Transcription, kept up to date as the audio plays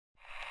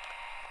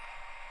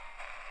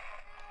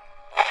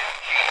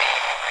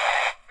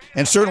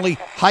and certainly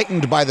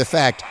heightened by the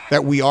fact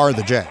that we are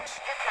the Jags.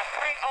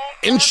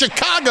 In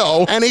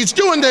Chicago, and he's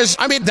doing this.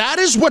 I mean, that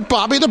is what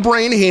Bobby the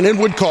Brain Heenan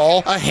would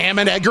call a ham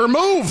and egger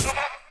move.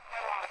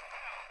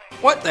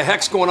 What the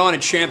heck's going on in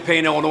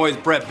Champaign, Illinois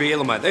with Brett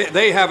Bielema?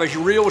 They have a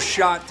real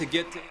shot to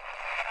get to.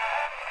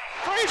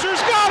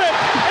 Frazier's got it,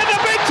 and the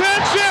Big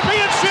Ten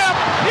championship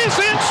is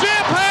in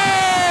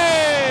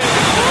Champaign!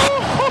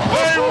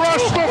 They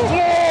rush the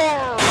floor!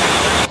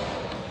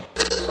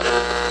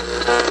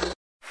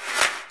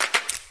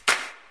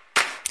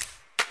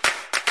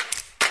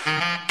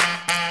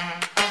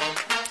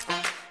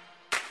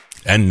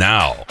 And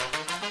now,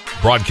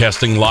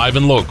 broadcasting live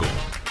and local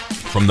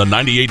from the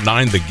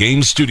 98.9 The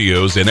Game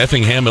Studios in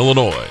Effingham,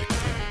 Illinois,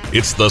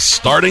 it's the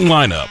starting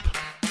lineup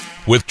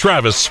with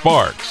Travis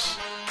Sparks.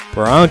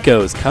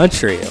 Broncos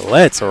country,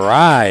 let's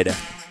ride.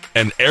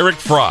 And Eric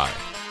Fry.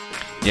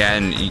 Yeah,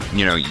 and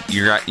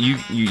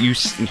you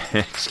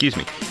excuse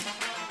me.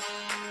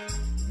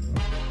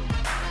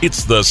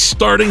 It's the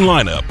starting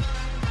lineup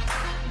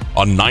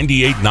on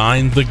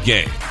 98.9 The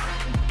Game.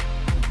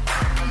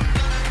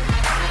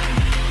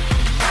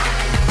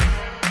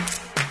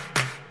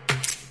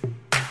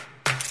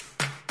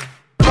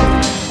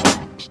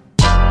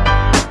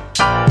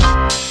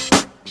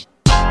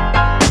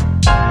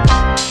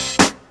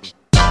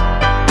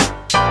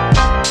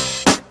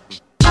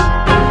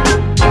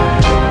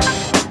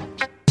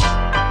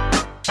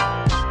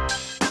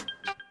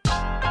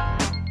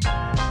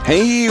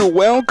 Hey,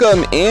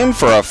 welcome in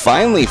for a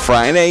Finally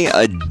Friday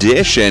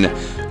edition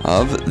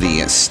of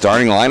the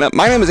starting lineup.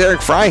 My name is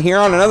Eric Fry here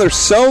on another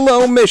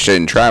solo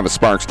mission. Travis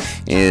Sparks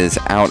is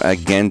out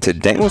again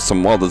today with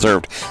some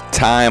well-deserved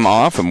time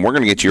off, and we're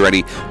going to get you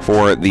ready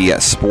for the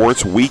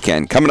sports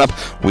weekend. Coming up,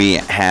 we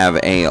have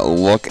a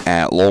look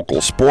at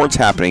local sports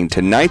happening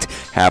tonight,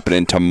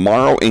 happening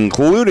tomorrow,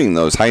 including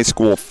those high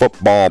school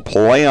football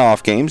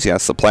playoff games.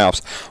 Yes, the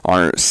playoffs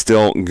are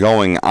still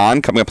going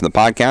on. Coming up in the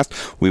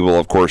podcast, we will,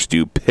 of course,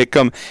 do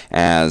Pick'em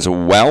as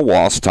well. We'll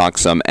also talk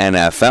some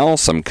NFL,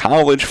 some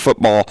college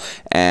football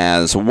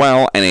as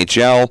well,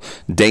 NHL,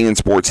 day in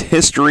sports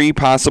history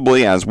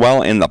possibly as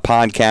well in the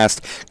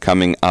podcast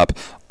coming up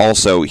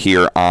also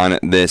here on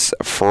this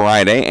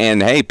Friday.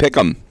 And hey,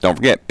 Pick'em, don't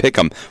forget,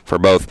 Pick'em for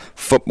both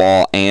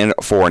football and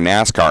for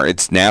NASCAR.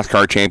 It's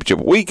NASCAR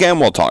Championship weekend.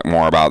 We'll talk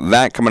more about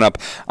that coming up,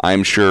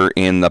 I'm sure,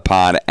 in the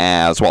pod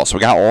as well. So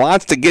we got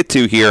lots to get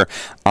to here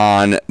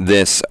on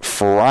this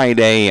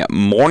Friday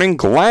morning.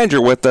 Glad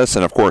you're with us.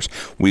 And of course,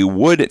 we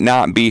would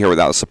not be here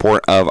without the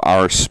support of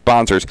our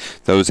sponsors.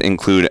 Those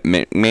include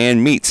McMahon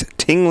Meats,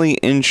 Tingley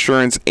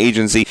Insurance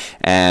Agency,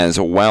 as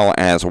well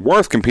as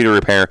Worth Computer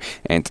Repair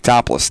and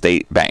Totopolis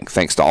State Bank.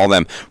 Thanks to all of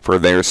them for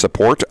their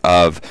support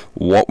of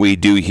what we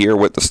do here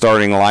with the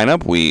starting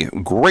lineup. We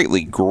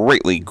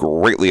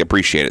greatly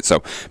appreciate it.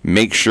 So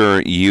make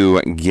sure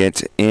you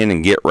get in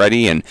and get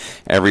ready and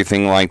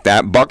everything like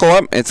that. Buckle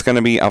up. It's going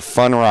to be a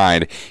fun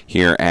ride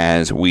here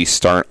as we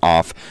start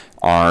off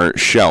our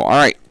show. All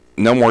right,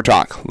 no more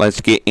talk. Let's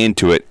get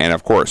into it. And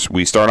of course,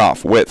 we start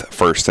off with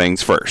first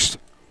things first.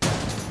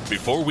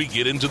 Before we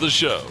get into the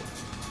show,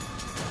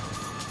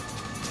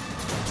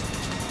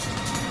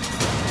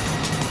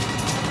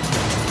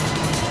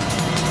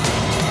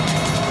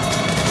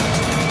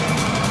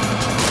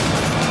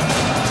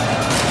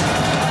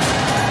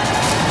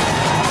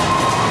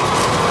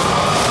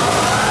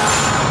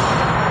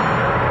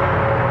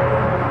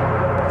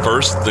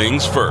 first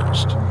things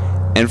first.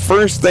 And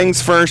first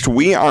things first,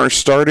 we are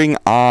starting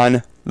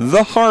on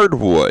the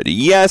hardwood.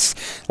 Yes,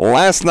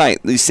 last night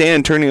the San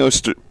Antonio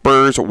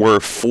Spurs were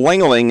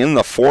flailing in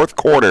the fourth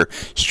quarter,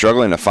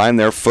 struggling to find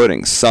their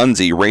footing.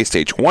 Suns erased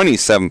a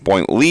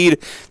 27-point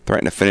lead,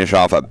 threatened to finish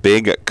off a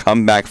big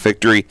comeback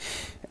victory.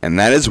 And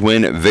that is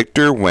when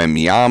Victor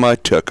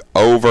Wembanyama took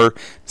over.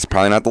 It's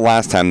probably not the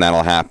last time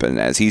that'll happen,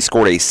 as he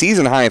scored a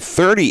season-high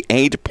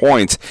 38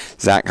 points.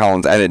 Zach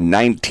Collins added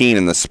 19,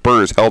 and the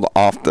Spurs held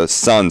off the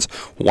Suns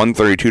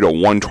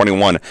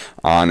 132-121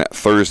 on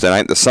Thursday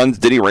night. The Suns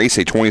did erase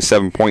a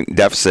 27-point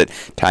deficit,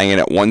 tying it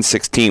at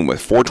 116 with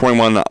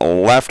 4:21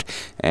 left,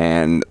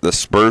 and the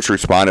Spurs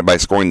responded by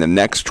scoring the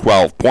next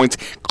 12 points,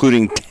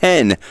 including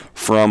 10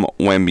 from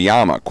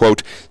Wembanyama.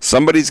 Quote,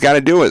 "Somebody's got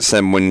to do it,"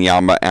 said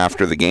Wembanyama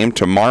after the game.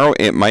 "Tomorrow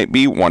it might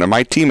be one of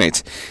my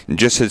teammates." In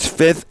just his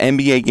fifth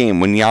NBA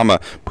game,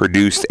 Wembanyama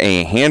produced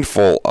a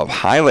handful of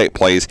highlight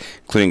plays,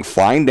 including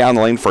flying down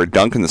the lane for a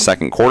dunk in the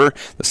second quarter.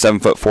 The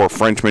 7'4"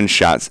 Frenchman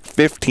shot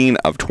 15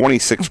 of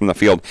 26 from the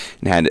field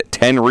and had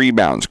 10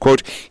 rebounds.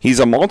 Quote, "He's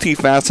a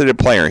multifaceted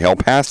player. He'll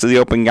pass to the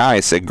open guy,"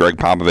 said Greg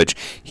Popovich.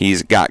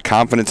 "He's got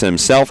confidence in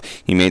himself.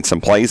 He made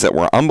some plays that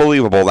were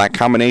unbelievable. That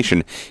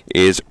combination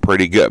is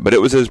pretty good." But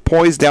it was his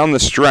poise down the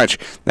stretch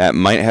that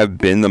might have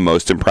been the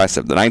most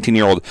impressive. The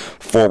 19-year-old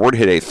forward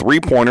hit a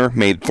three-pointer,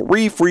 made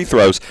 3 free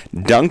throws,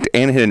 dunked,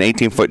 and hit an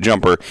 18-foot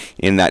jumper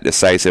in that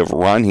decisive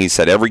run. He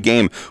said, "Every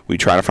game we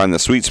try to find the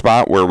sweet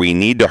spot where we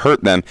need to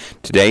hurt them.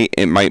 Today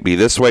it might be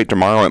this way.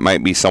 Tomorrow it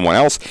might be someone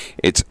else.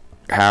 It's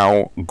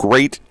how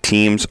great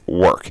teams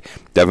work."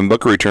 Devin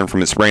Booker returned from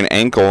his sprained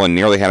ankle and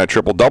nearly had a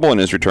triple-double in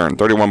his return.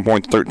 31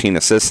 points, 13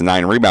 assists, and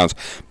 9 rebounds,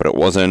 but it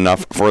wasn't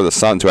enough for the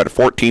Suns, who had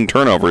 14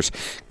 turnovers.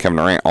 Kevin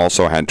Durant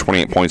also had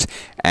 28 points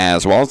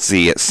as well. It's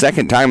the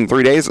second time in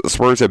 3 days that the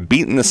Spurs have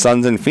beaten the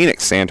Suns in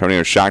Phoenix. San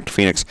Antonio shocked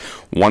Phoenix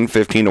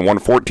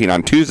 115-114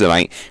 on Tuesday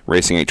night,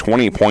 racing a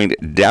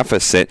 20-point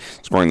deficit,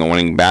 scoring the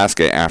winning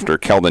basket after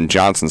Keldon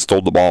Johnson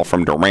stole the ball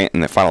from Durant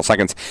in the final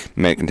seconds,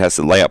 made a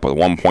contested layup with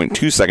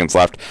 1.2 seconds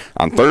left.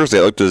 On Thursday,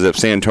 it looked as if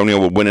San Antonio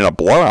would win in a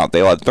blowout.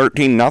 They led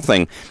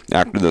 13-0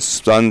 after the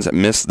Suns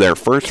missed their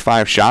first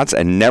 5 shots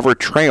and never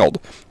trailed.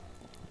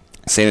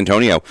 San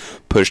Antonio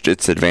pushed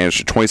its advantage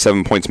to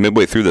 27 points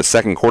midway through the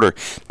second quarter,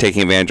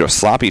 taking advantage of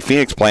sloppy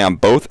Phoenix play on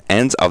both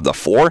ends of the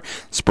floor.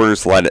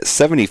 Spurs led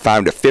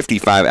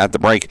 75-55 at the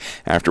break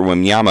after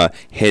Wembanyama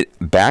hit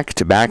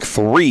back-to-back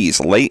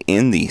threes late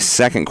in the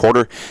second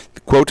quarter.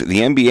 Quote,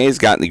 "The NBA's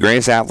got the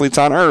greatest athletes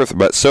on earth,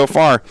 but so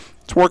far,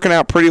 it's working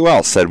out pretty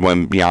well," said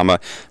Wembanyama.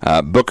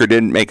 Booker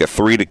didn't make a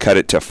 3 to cut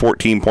it to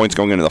 14 points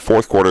going into the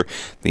fourth quarter.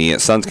 The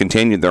Suns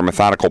continued their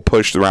methodical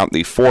push throughout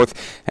the fourth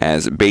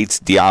as Bates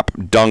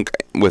Diop dunk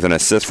with an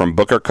assist from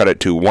Booker cut it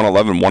to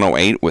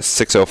 111-108 with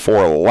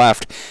 6:04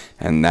 left,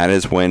 and that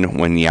is when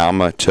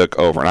Wembanyama took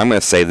over. And I'm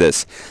going to say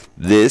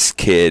this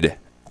kid,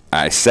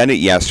 I said it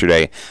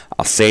yesterday,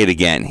 I'll say it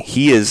again,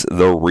 he is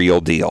the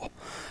real deal.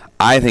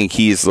 I think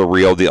he's the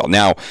real deal.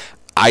 Now,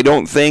 I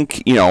don't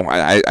think,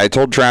 I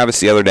told Travis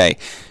the other day,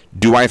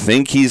 do I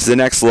think he's the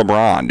next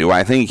LeBron? Do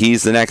I think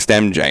he's the next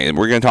MJ?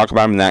 We're going to talk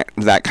about him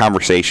in that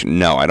conversation.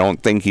 No, I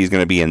don't think he's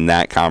going to be in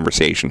that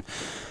conversation.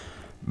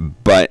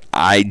 But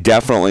I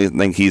definitely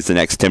think he's the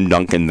next Tim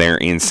Duncan there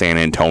in San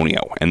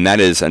Antonio. And that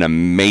is an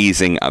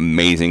amazing,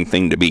 amazing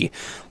thing to be.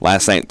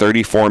 Last night,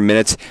 34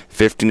 minutes,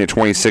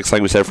 15-26,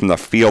 like we said, from the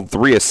field,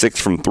 3 of 6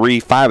 from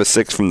 3, 5 of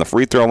 6 from the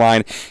free throw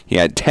line. He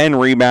had 10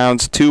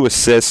 rebounds, 2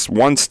 assists,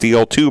 1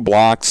 steal, 2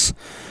 blocks.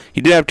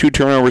 He did have 2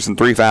 turnovers and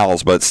 3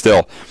 fouls, but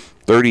still,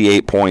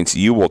 38 points.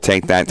 You will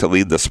take that to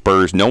lead the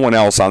Spurs. No one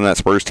else on that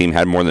Spurs team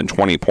had more than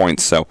 20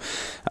 points. So,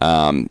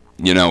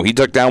 he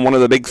took down one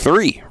of the big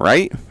 3,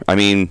 right? I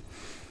mean,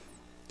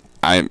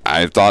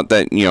 I thought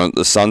that,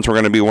 the Suns were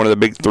going to be one of the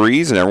big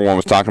 3s, and everyone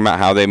was talking about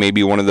how they may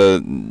be one of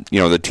the,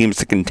 the teams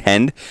to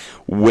contend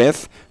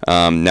with.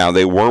 Now,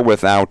 they were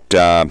without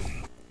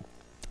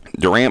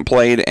Durant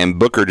played, and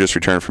Booker just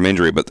returned from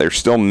injury, but they're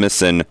still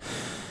missing,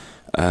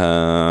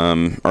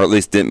 or at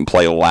least didn't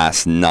play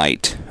last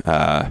night.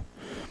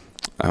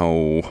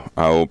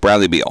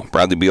 Bradley Beal.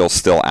 Bradley Beal's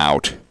still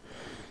out.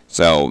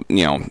 So,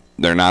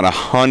 they're not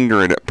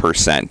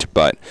 100%,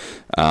 but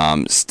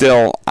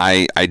still,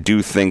 I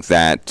do think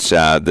that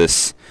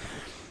this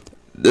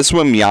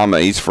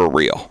Wembanyama, he's for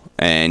real.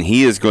 And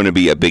he is going to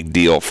be a big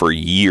deal for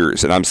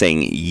years, and I'm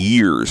saying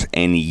years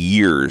and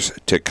years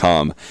to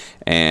come.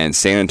 And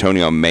San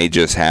Antonio may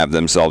just have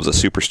themselves a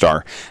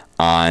superstar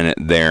on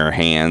their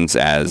hands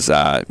as,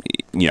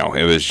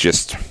 it was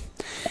just,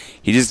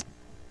 he just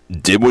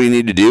did what he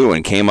needed to do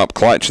and came up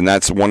clutch. And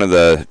that's one of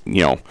the,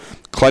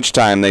 clutch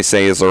time, they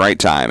say, is the right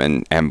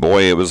time. And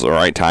boy, it was the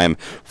right time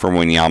for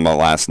Wembanyama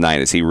last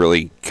night as he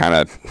really kind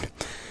of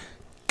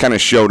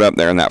showed up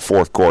there in that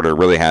fourth quarter,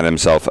 really had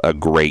himself a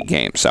great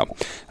game. So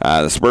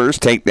the Spurs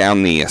take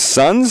down the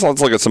Suns.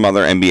 Let's look at some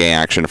other NBA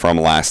action from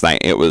last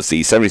night. It was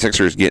the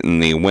 76ers getting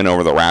the win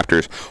over the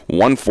Raptors,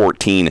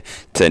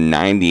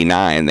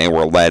 114-99. They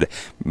were led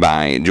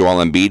by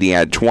Joel Embiid. He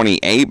had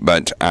 28,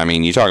 but,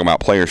 you talk about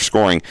players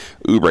scoring.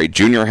 Oubre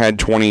Jr. had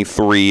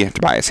 23.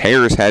 Tobias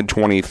Harris had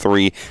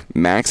 23.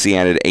 Maxey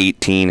added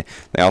 18.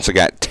 They also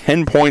got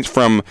 10 points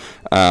from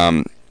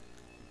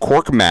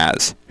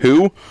Korkmaz,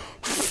 who...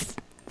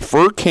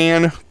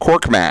 Furkan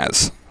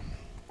Korkmaz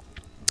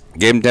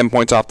gave him 10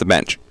 points off the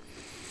bench.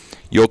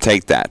 You'll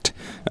take that.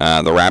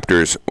 The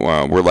Raptors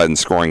were led in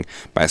scoring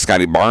by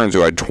Scotty Barnes, who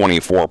had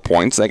 24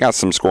 points. They got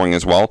some scoring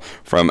as well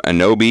from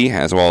Anunoby,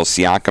 as well as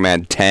Siakam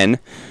had 10.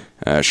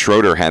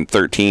 Schroeder had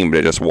 13, but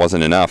it just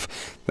wasn't enough,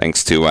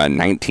 thanks to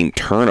 19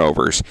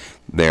 turnovers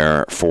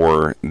there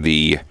for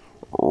the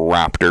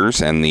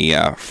Raptors. And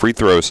the free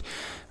throws,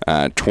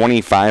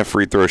 25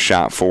 free throw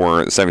shot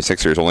for the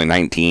 76ers, only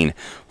 19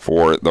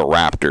 for the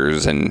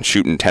Raptors, and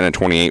shooting 10 of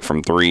 28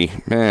 from 3.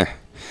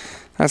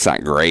 That's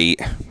not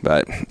great,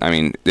 but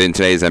in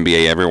today's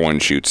NBA, everyone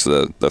shoots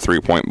the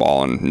 3-point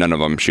ball, and none of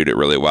them shoot it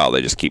really well.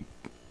 They just keep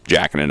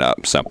jacking it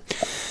up. So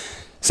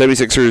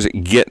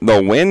 76ers get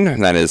the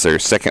win. That is their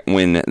second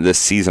win this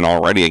season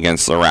already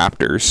against the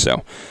Raptors.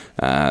 So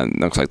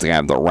looks like they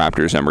have the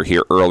Raptors number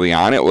here early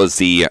on. It was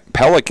the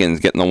Pelicans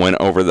getting the win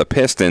over the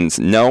Pistons.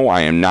 No,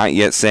 I am not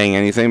yet saying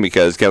anything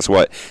because guess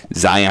what?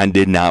 Zion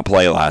did not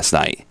play last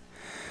night.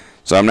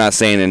 So I'm not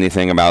saying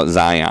anything about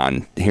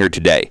Zion here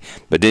today,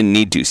 but didn't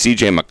need to.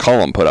 C.J.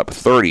 McCollum put up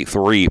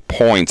 33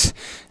 points,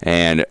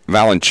 and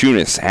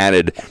Valanciunas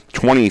added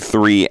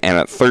 23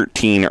 and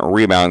 13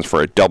 rebounds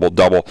for a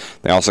double-double.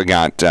 They also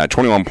got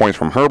 21 points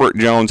from Herbert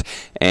Jones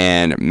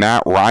and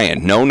Matt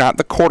Ryan. No, not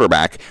the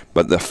quarterback,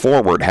 but the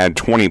forward had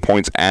 20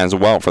 points as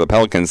well for the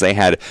Pelicans. They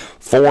had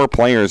 4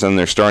 players in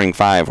their starting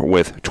 5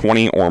 with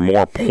 20 or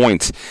more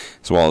points,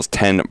 as well as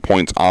 10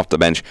 points off the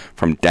bench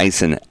from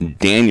Dyson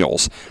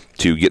Daniels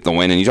to get the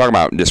win. And you talk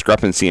about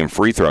discrepancy in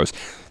free throws.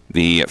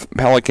 The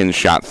Pelicans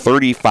shot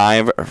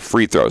 35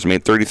 free throws,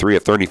 made 33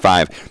 of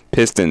 35.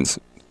 Pistons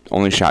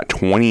only shot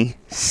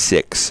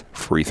 26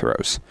 free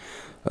throws.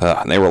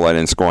 They were led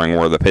in scoring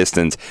were the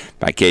Pistons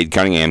by Cade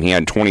Cunningham. He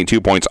had 22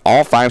 points.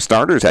 All 5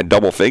 starters had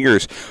double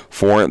figures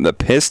for the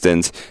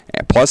Pistons.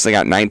 Plus, they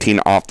got 19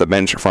 off the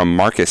bench from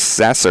Marcus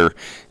Sasser,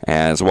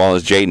 as well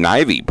as Jaden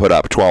Ivey put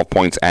up 12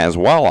 points as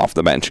well off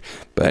the bench.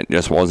 But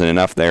just wasn't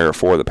enough there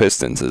for the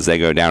Pistons as they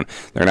go down.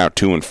 They're now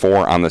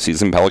 2-4 on the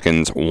season.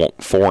 Pelicans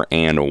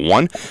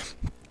 4-1.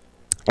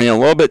 And a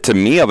little bit to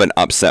me of an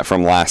upset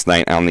from last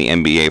night on the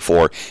NBA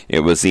floor.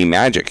 It was the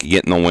Magic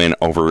getting the win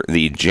over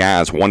the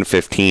Jazz,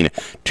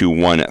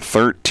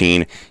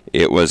 115-113.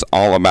 It was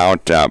all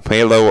about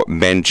Paolo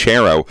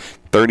Banchero,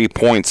 30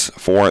 points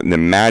for the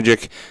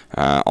Magic.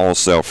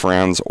 Also,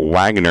 Franz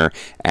Wagner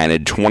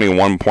added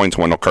 21 points.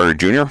 Wendell Carter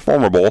Jr.,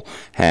 former Bull,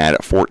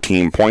 had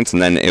 14 points.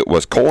 And then it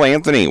was Cole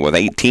Anthony with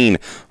 18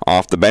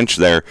 off the bench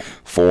there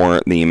for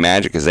the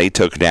Magic as they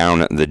took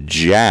down the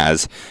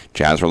Jazz.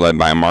 Jazz were led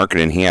by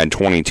Markkanen. He had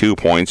 22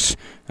 points.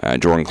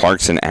 Jordan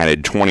Clarkson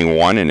added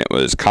 21, and it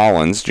was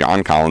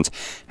John Collins,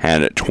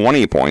 had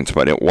 20 points,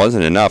 but it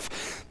wasn't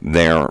enough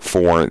there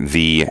for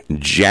the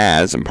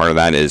Jazz, and part of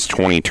that is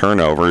 20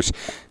 turnovers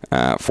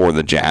for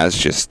the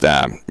Jazz.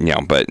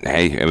 But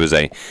hey, it was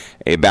a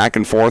back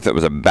and forth. It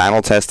was a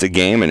battle-tested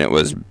game, and it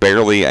was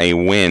barely a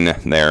win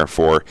there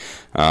for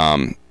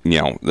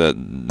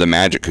the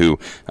Magic, who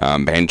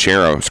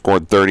Banchero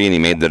scored 30, and he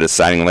made the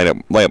deciding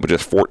layup with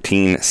just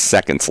 14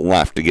 seconds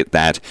left to get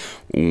that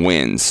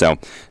win. So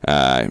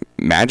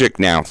Magic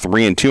now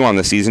 3-2 on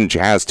the season.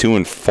 Jazz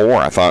 2-4.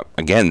 I thought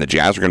again the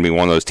Jazz were going to be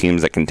one of those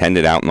teams that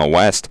contended out in the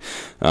West,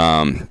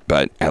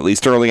 but at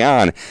least early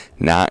on,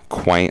 not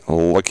quite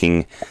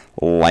looking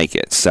like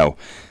it. So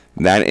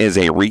that is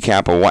a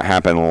recap of what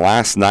happened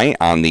last night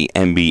on the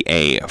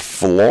NBA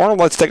floor.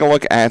 Let's take a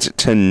look at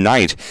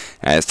tonight.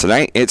 As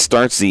tonight, it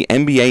starts the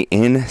NBA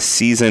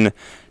in-season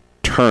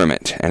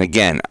tournament. And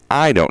again,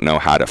 I don't know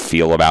how to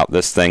feel about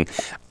this thing.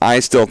 I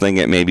still think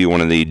it may be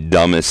one of the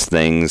dumbest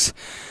things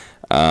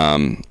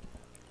that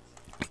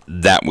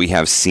we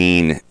have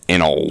seen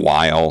in a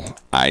while.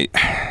 I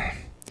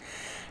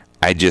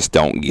just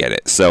don't get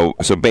it. So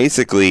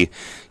basically,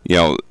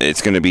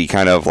 it's going to be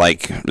kind of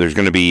like there's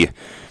going to be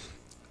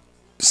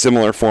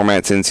similar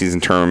formats in season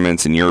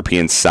tournaments in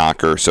European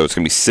soccer. So it's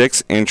going to be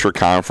 6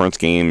 intra-conference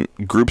game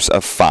groups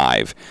of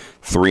 5,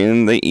 3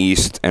 in the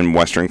East and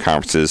Western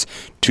conferences.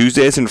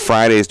 Tuesdays and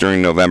Fridays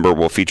during November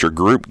will feature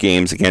group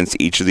games against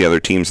each of the other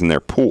teams in their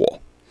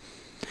pool.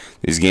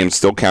 These games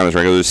still count as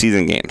regular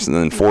season games, and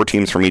then 4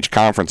 teams from each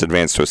conference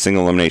advance to a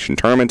single elimination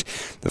tournament.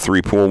 The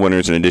 3 pool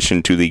winners, in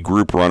addition to the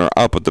group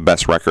runner-up with the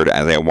best record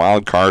as a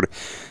wild card,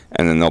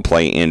 and then they'll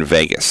play in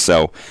Vegas.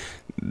 So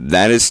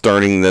that is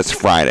starting this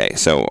Friday.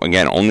 So,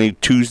 again, only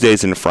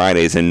Tuesdays and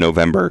Fridays in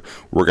November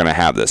we're going to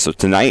have this. So,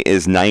 tonight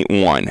is night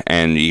 1,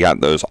 and you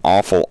got those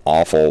awful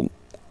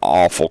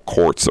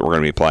courts that we're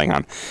going to be playing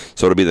on.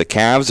 So, it'll be the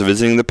Cavs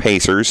visiting the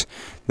Pacers.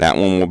 That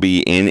one will be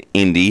in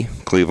Indy.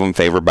 Cleveland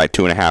favored by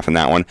 2.5 in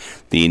that one.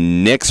 The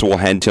Knicks will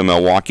head to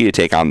Milwaukee to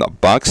take on the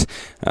Bucks.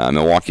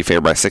 Milwaukee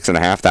favored by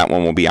 6.5. That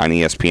one will be on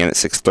ESPN at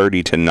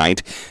 6:30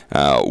 tonight.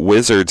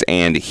 Wizards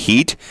and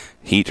Heat.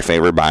 Heat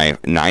favored by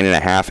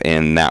 9.5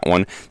 in that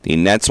one. The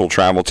Nets will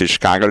travel to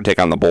Chicago to take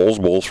on the Bulls.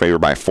 Bulls favored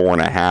by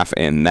 4.5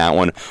 in that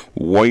one.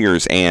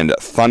 Warriors and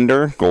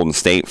Thunder. Golden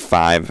State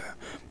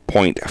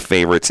 5-point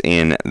favorites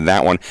in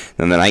that one.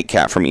 Then the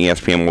nightcap from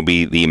ESPN will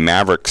be the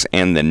Mavericks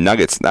and the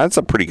Nuggets. That's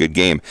a pretty good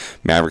game.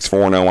 Mavericks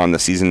 4-0 on the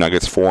season.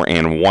 Nuggets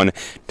 4-1.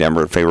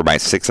 Denver favored by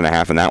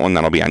 6.5 in that one.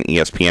 That'll be on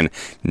ESPN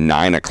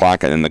 9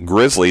 o'clock. And then the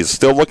Grizzlies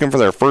still looking for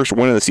their first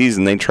win of the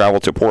season. They travel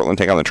to Portland,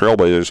 take on the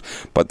Trailblazers,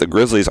 but the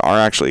Grizzlies are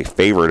actually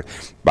favored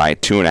by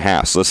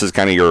 2.5. So this is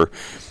kind of your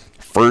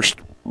first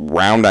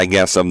round, I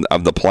guess,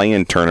 of the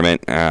play-in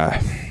tournament.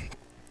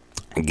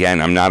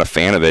 Again, I'm not a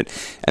fan of it.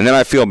 And then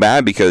I feel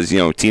bad because,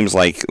 teams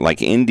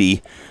like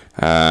Indy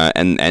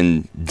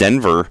and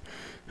Denver,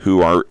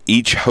 who are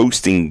each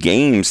hosting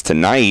games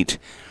tonight,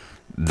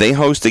 they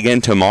host again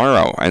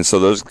tomorrow. And so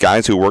those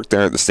guys who work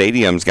there at the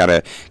stadiums got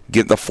to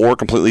get the floor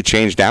completely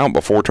changed out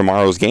before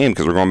tomorrow's game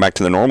because we're going back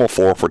to the normal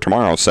floor for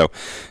tomorrow. So,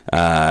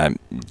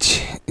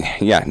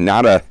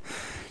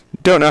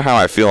 don't know how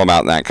I feel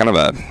about that. Kind of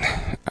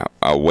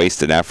a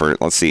wasted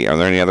effort. Let's see. Are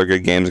there any other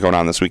good games going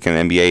on this weekend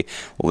in NBA?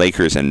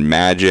 Lakers and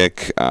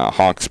Magic.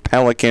 Hawks,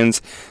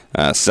 Pelicans.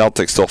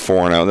 Celtics still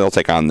 4-0. They'll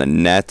take on the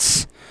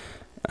Nets.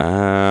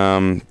 I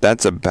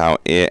That's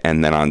about it.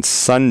 And then on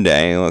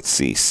Sunday, let's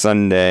see,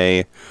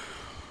 Sunday,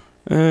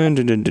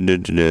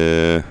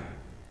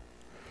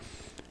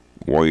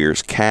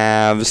 Warriors,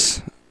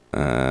 Cavs.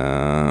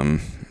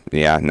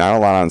 Yeah, not a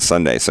lot on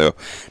Sunday. So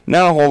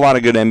not a whole lot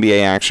of good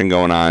NBA action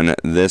going on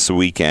this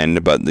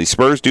weekend. But the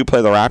Spurs do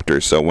play the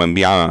Raptors, so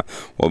Wembanyama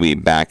will be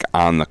back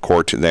on the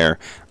court there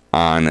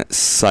on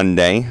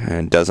Sunday.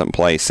 And doesn't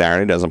play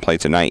Saturday, doesn't play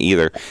tonight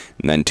either.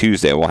 And then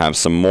Tuesday we'll have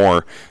some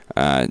more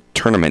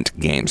tournament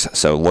games.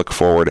 So look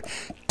forward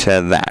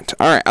to that.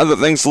 All right, other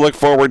things to look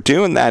forward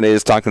to, and that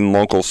is talking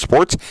local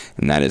sports.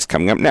 And that is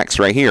coming up next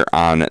right here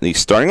on the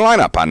starting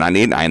lineup on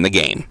 98.9 The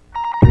Game.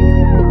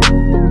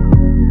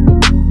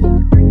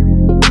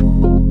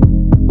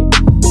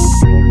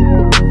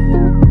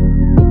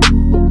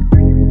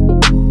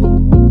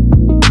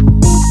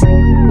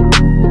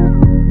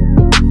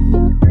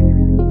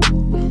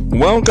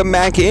 Welcome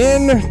back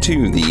in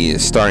to the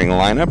starting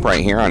lineup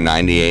right here on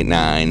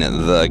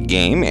 98.9 The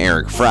Game.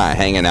 Eric Fry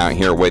hanging out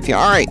here with you.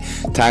 All right,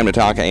 time to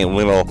talk a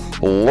little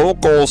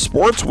local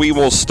sports. We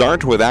will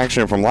start with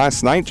action from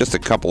last night. Just a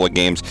couple of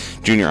games.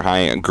 Junior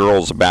high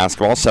girls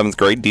basketball. 7th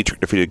grade,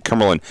 Dietrich defeated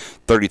Cumberland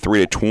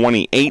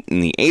 33-28. In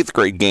the 8th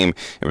grade game,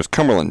 it was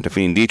Cumberland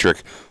defeating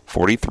Dietrich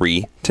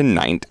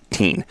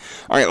 43-19.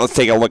 All right, let's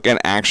take a look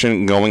at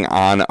action going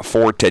on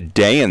for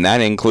today, and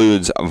that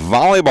includes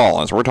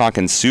volleyball, as we're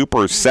talking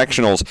super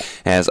sectionals,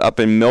 as up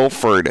in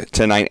Milford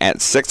tonight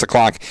at 6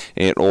 o'clock.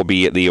 It will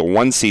be the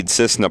 1-seed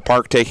Cissna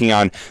Park taking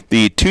on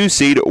the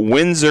 2-seed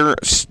Windsor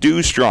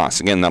Stu Strauss.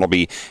 Again, that'll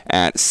be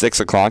at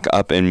 6 o'clock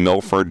up in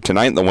Milford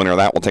tonight. The winner of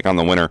that will take on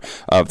the winner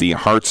of the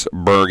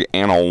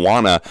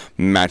Hartsburg-Anawana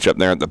matchup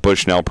there at the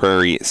Bushnell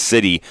Prairie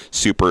City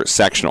Super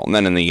Sectional. And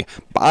then in the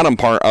bottom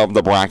part of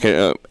the bracket,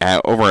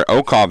 over at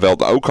Okawville,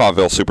 the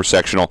Okawville Super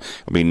Sectional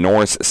will be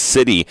Norris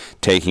City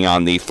taking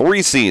on the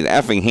 3-seed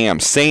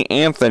Effingham St.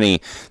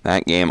 Anthony.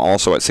 That game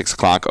also at 6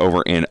 o'clock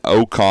over in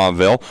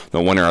Okawville.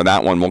 The winner of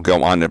that one will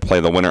go on to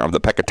play the winner of the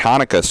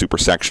Pecatonica Super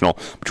Sectional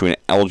between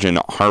Elgin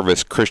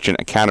Harvest Christian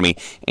Academy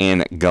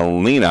and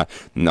Galena.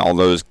 And all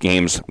those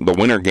games, the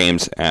winner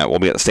games, will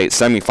be at the state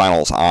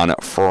semifinals on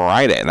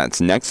Friday. That's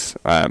next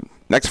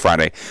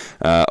Friday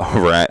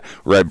over at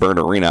Redbird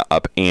Arena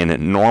up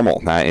in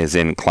Normal. That is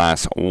in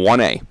Class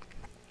 1A.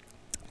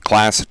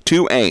 Class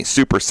 2A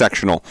Super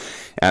Sectional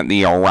at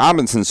the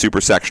Robinson Super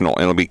Sectional.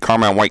 It'll be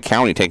Carmine White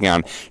County taking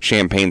on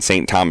Champaign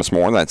St. Thomas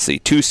More. That's the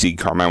 2-seed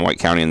Carmine White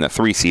County and the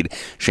 3-seed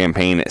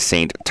Champaign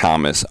St.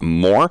 Thomas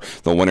More.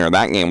 The winner of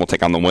that game will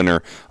take on the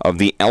winner of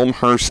the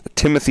Elmhurst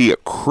Timothy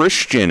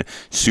Christian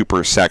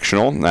Super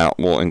Sectional. That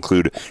will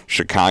include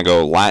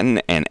Chicago Latin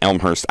and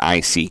Elmhurst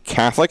IC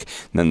Catholic.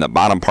 And then the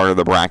bottom part of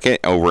the bracket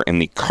over in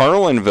the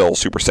Carlinville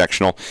Super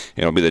Sectional,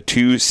 it'll be the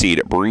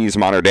 2-seed Breeze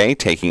Mater Dei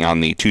taking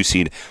on the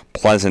 2-seed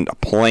Pleasant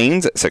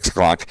Plains at 6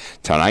 o'clock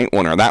tonight.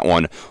 Winner of that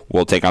one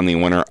will take on the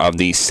winner of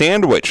the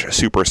Sandwich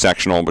Super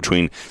Sectional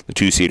between the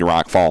 2-seed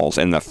Rock Falls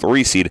and the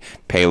 3-seed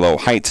Palo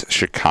Heights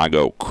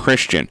Chicago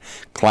Christian.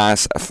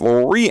 Class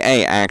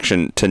 3A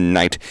action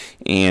tonight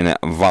in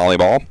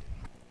volleyball,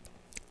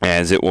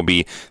 as it will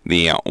be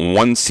the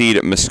 1-seed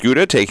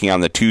Mascoutah taking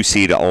on the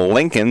 2-seed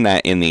Lincoln,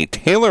 that in the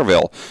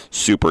Taylorville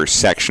Super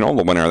Sectional.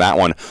 The winner of that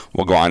one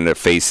will go on to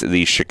face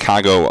the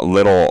Chicago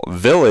Little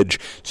Village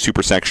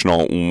Super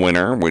Sectional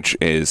winner, which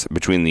is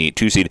between the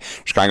 2-seed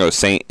Chicago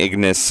St.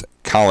 Ignace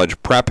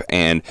College Prep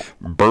and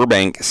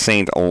Burbank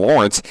St.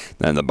 Lawrence.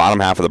 Then the bottom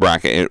half of the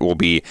bracket, it will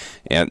be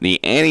at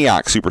the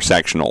Antioch Super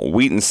Sectional.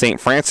 Wheaton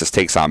St. Francis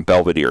takes on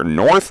Belvedere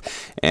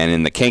North. And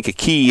in the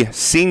Kankakee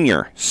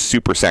Senior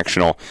Super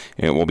Sectional,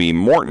 it will be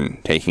Morton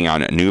taking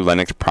on New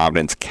Lenox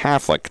Providence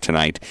Catholic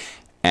tonight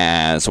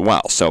as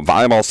well. So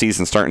volleyball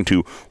season starting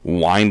to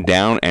wind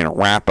down and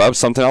wrap up.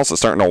 Something else is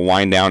starting to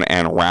wind down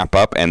and wrap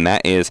up, and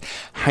that is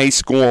high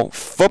school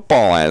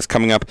football, as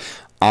coming up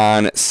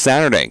on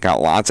Saturday. Got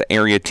lots of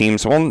area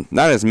teams. Well,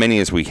 not as many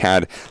as we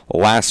had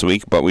last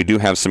week, but we do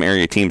have some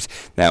area teams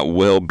that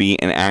will be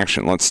in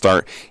action. Let's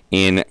start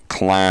in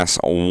Class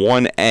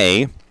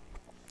 1A.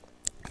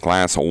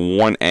 Class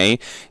 1A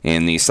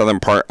in the southern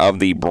part of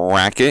the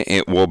bracket,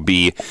 it will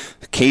be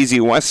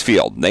KZ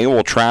Westfield. They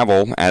will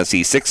travel as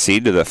the 6th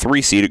seed to the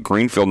 3-seed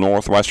Greenfield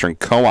Northwestern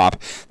Co-op.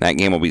 That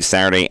game will be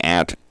Saturday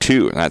at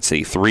 2. That's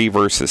a 3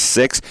 versus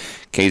 6.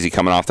 KZ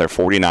coming off their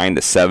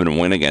 49-7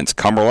 win against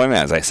Cumberland,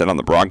 as I said on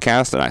the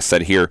broadcast, and I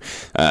said here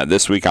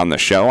this week on the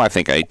show, I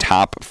think a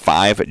top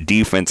 5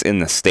 defense in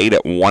the state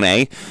at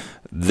 1A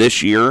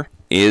this year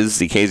is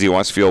the KZ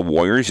Westfield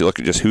Warriors. You look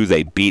at just who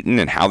they've beaten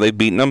and how they've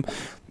beaten them.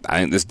 I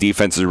think this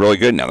defense is really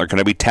good. Now they're going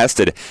to be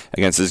tested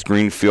against this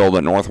Greenfield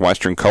and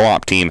Northwestern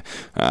Co-op team.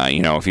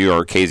 If you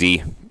are a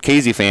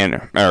KZ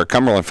fan, or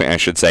Cumberland fan, I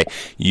should say,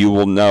 you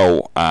will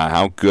know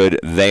how good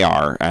they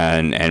are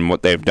and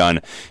what they've done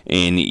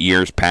in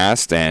years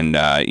past. And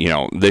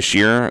this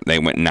year they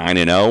went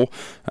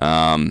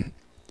 9-0.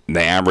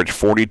 They averaged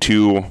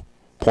 42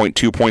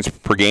 0.2 points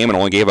per game and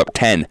only gave up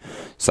 10.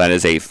 So that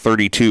is a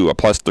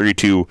plus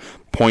 32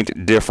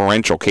 point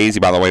differential. Casey,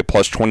 by the way,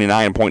 plus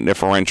 29 point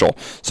differential.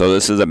 So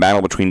this is a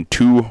battle between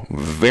two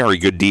very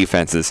good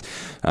defenses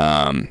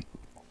going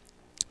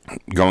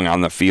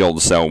on the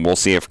field. So we'll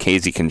see if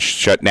Casey can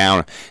shut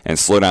down and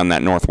slow down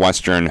that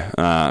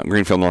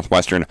Greenfield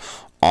Northwestern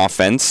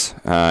offense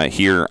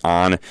here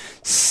on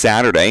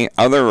Saturday.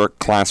 Other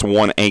Class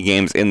 1A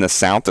games in the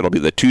South, it'll be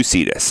the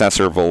 2-seed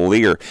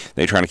Cesar-Valier.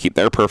 They try to keep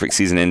their perfect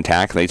season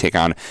intact. They take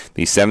on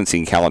the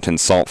 7-seed Gallatin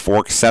Salt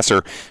Fork.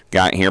 Cesar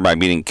got here by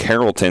beating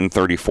Carrollton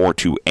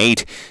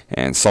 34-8,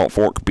 and Salt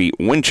Fork beat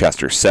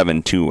Winchester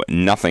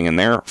 7-0 in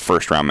their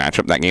first-round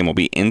matchup. That game will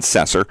be in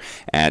Cesar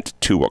at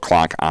 2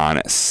 o'clock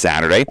on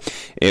Saturday.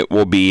 It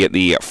will be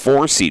the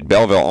 4-seed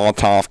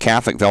Belleville-Althoff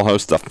Catholic. They'll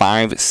host the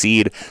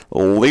 5-seed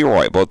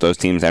Leroy. Both those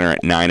teams enter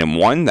at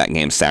 9-1. That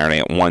game Saturday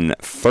at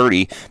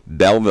 1:30.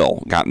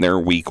 Belleville got their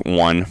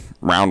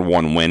round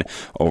 1 win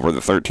over the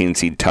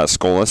 13-seed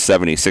Tuscola,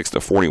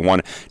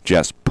 76-41,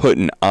 just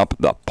putting up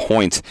the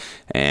points.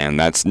 And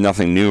that's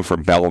nothing new for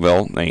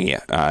Belleville,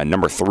 a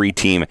number 3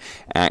 team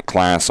at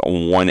Class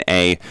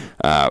 1A.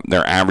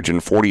 They're averaging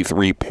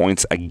 43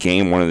 points a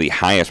game, one of the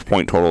highest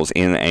point totals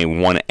in a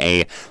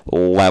 1A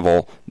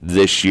level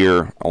this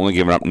year, only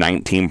giving up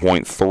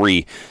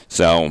 19.3.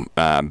 So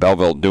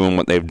Belleville doing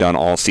what they've done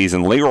all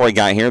season. Leroy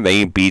got here.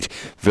 They beat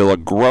Villa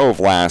Grove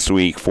last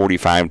week,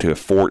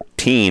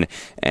 45-14,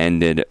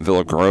 ended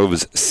Villa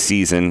Grove's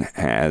season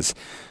as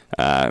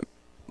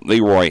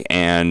Leroy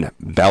and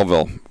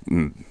Belleville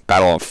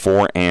battle of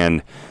 4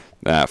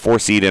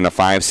 seed and a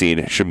 5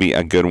 seed. Should be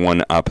a good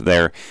one up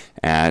there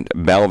at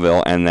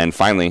Belleville. And then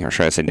finally, or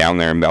should I say down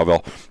there in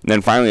Belleville, and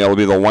then finally it'll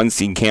be the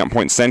 1-seed Camp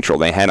Point Central.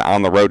 They head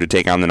on the road to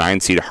take on the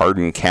 9-seed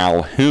Hardin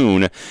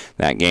Calhoun.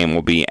 That game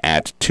will be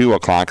at 2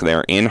 o'clock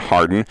there in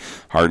Hardin.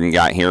 Hardin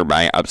got here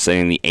by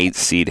upsetting the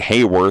 8-seed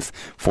Hayworth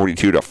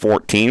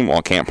 42-14,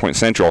 while Camp Point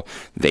Central,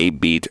 they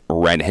beat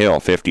Red Hill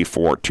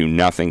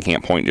 54-0.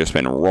 Camp Point just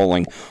been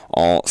rolling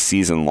all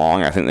season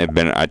long. I think they've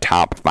been a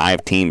top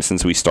 5 team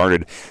since we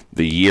started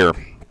the year.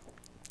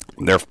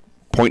 Their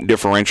point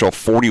differential,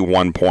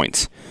 41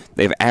 points.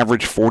 They've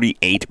averaged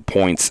 48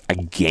 points a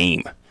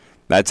game.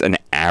 That's an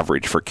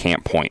average for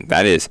Camp Point.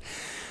 That is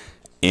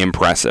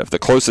impressive. The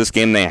closest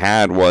game they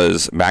had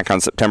was back on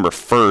September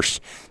 1st.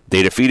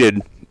 They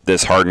defeated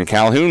this Hardin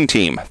Calhoun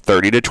team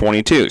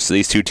 30-22. So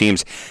these two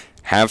teams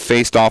have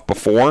faced off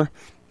before.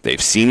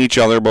 They've seen each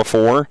other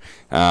before.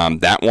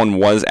 That one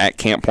was at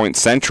Camp Point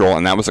Central,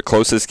 and that was the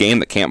closest game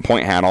that Camp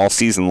Point had all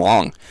season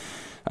long.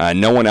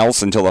 No one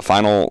else until the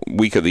final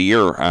week of the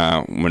year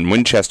when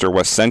Winchester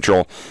West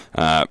Central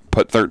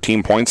put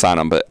 13 points on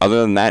them. But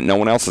other than that, no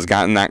one else has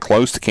gotten that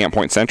close to Camp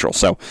Point Central.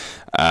 So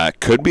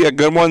could be a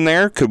good one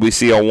there. Could we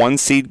see a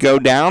 1-seed go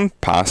down?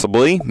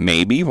 Possibly.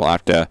 Maybe. We'll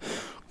have to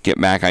get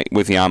back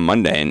with you on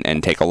Monday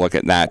and take a look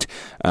at that.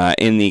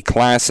 In the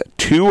Class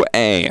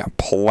 2A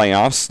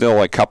playoffs,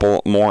 still a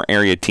couple more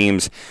area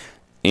teams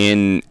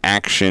in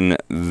action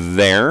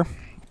there.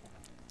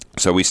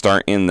 So we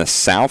start in the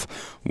South.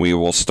 We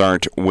will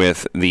start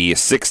with the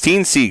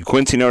 16-seed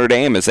Quincy Notre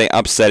Dame as they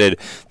upsetted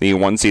the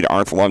 1-seed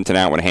Arthur Leventon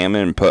Atwood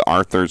Hammond and put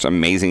Arthur's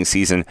amazing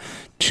season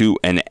to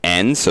an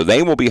end. So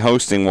they will be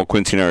hosting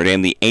Quincy Notre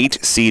Dame, the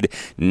 8-seed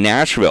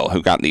Nashville,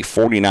 who got the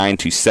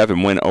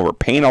 49-7 win over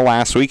Pana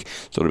last week.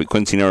 So it'll be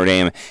Quincy Notre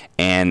Dame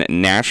and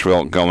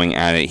Nashville going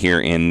at it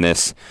here in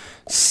this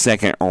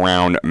second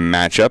round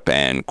matchup.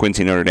 And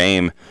Quincy Notre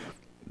Dame,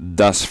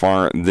 thus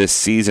far this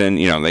season,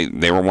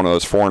 they were one of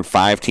those 4 and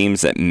 5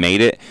 teams that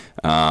made it.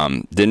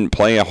 Didn't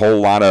play a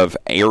whole lot of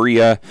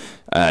area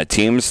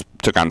teams.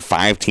 Took on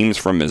 5 teams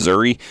from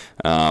Missouri,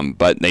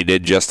 but they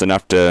did just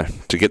enough to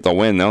get the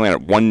win. They only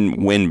had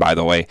 1 win, by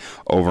the way,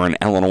 over an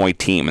Illinois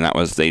team, and that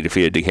was they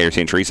defeated Decatur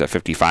St. Teresa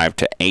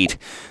 55-8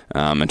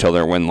 until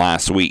their win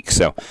last week.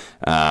 So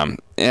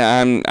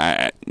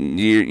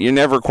you're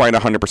never quite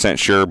 100%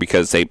 sure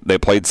because they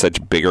played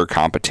such bigger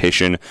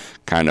competition,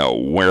 kind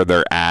of where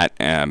they're at.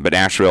 But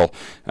Asheville,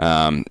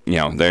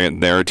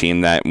 they're a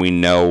team that we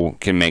know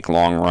can make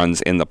long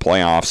runs in the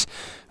playoffs.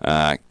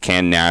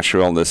 Can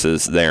Nashville? This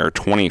is their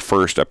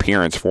 21st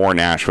appearance for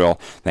Nashville.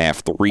 They have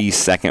 3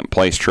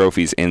 second-place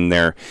trophies in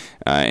their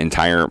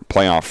entire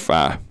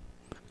playoff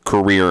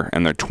career,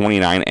 and they're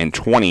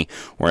 29-20,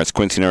 whereas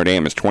Quincy Notre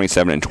Dame is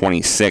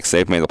 27-26.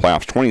 They've made the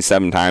playoffs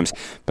 27 times,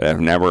 but have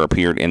never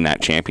appeared in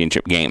that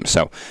championship game.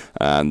 So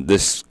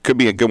this could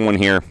be a good one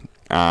here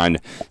on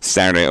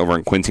Saturday over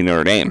in Quincy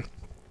Notre Dame.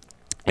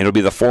 It'll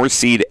be the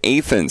 4-seed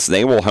Athens.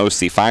 They will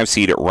host the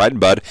 5-seed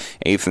Redbud.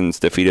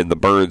 Athens defeated the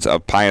Birds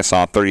of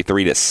Piasaw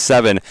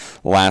 33-7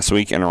 last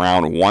week in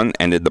round 1.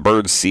 Ended the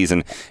Birds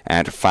season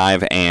at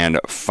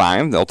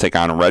 5-5. They'll take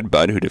on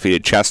Redbud, who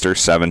defeated Chester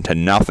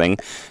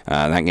 7-0.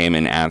 That game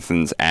in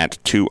Athens at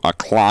 2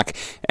 o'clock.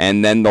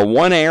 And then the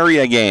one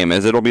area game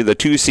is it'll be the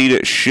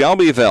 2-seed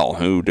Shelbyville,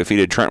 who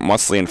defeated Trent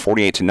Wesleyan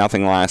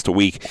 48-0 last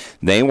week.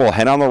 They will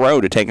head on the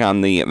road to take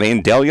on the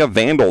Vandalia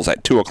Vandals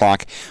at 2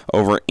 o'clock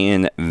over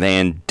in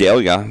Vandalia.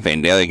 Vandalia.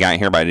 Vandalia got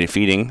here by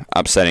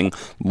upsetting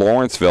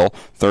Lawrenceville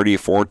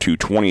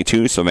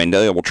 34-22. So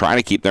Vandalia will try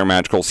to keep their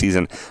magical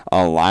season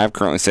alive.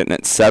 Currently sitting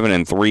at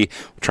 7-3.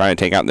 Trying to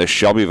take out this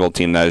Shelbyville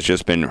team that has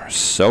just been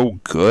so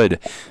good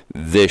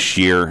this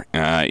year,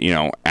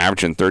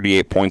 averaging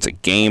 38 points a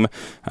game.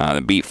 They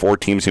beat 4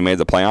 teams who made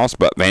the playoffs,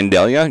 but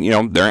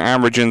Vandalia, they're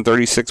averaging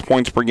 36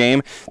 points per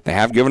game. They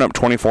have given up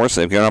 24,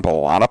 so they've given up a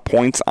lot of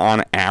points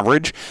on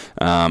average.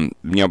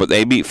 But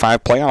they beat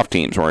 5 playoff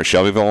teams, whereas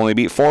Shelbyville only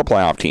beat 4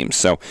 playoff teams.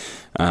 So,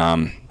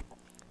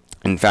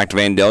 in fact,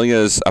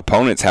 Vandalia's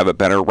opponents have a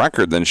better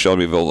record than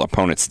Shelbyville's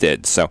opponents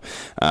did. So,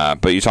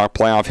 but you talk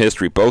playoff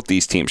history, both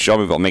these teams,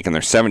 Shelbyville making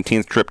their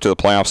 17th trip to the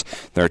playoffs.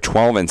 They're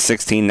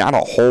 12-16, not a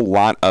whole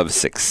lot of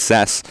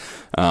success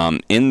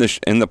in the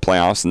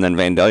playoffs. And then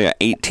Vandalia,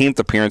 18th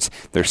appearance,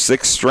 they're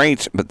 6th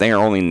straight, but they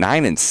are only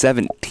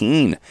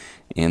 9-17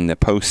 in the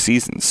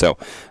postseason. So,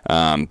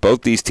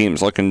 both these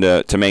teams looking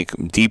to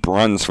make deep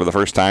runs for the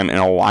first time in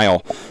a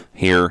while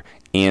here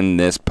in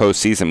this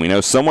postseason. We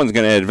know someone's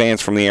going to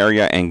advance from the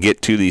area and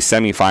get to the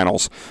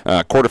semifinals,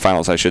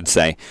 quarterfinals, I should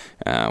say.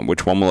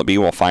 Which one will it be?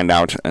 We'll find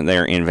out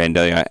there in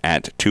Vandalia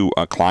at 2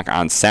 o'clock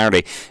on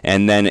Saturday.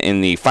 And then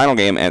in the final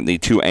game at the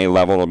 2A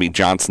level, it'll be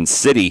Johnson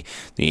City,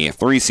 the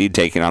 3 seed,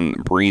 taking on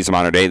Breeze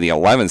Mater Dei, the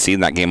 11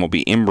 seed. That game will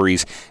be in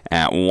Breeze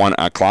at 1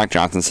 o'clock.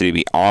 Johnson City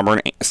beat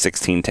Auburn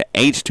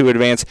 16-8 to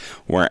advance,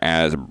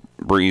 whereas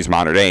Breeze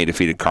Mater Dei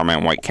defeated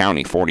Carmine White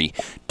County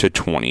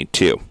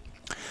 40-22.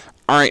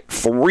 All right,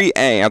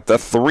 3A. At the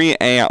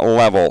 3A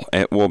level,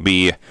 it will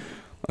be,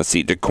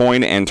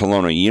 DeCoin and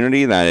Tolono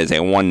Unity. That is a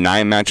 1-9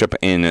 matchup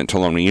in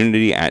Tolono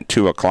Unity at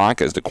 2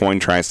 o'clock as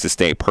DeCoin tries to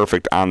stay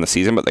perfect on the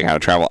season, but they got to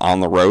travel on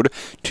the road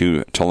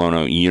to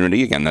Tolono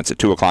Unity. Again, that's a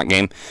 2 o'clock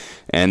game.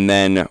 And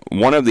then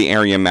one of the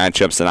area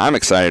matchups that I'm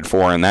excited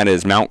for, and that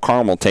is Mount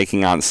Carmel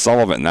taking on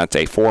Sullivan. That's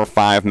a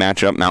 4-5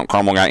 matchup. Mount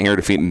Carmel got here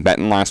defeating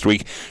Benton last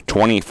week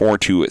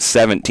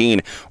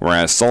 24-17,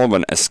 whereas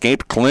Sullivan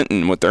escaped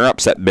Clinton with their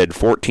upset bid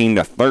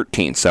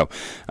 14-13. So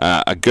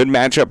a good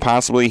matchup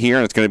possibly here,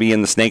 and it's going to be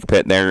in the Snake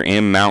Pit there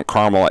in Mount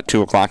Carmel at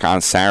 2 o'clock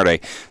on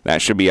Saturday.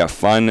 That should be a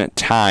fun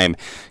time,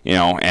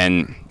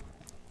 and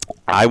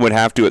I would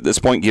have to, at this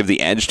point, give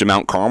the edge to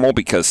Mount Carmel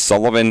because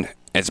Sullivan,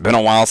 it's been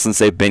a while since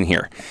they've been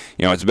here.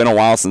 It's been a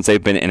while since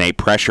they've been in a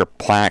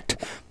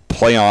pressure-packed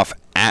playoff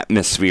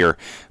atmosphere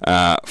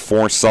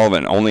for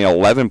Sullivan. Only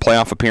 11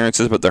 playoff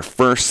appearances, but their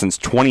first since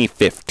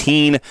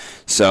 2015.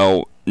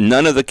 So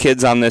none of the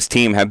kids on this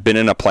team have been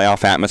in a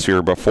playoff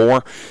atmosphere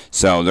before.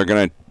 So they're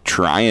going to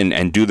try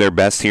and do their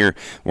best here,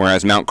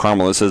 whereas Mount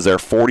Carmel, this is their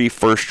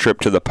 41st trip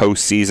to the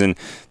postseason.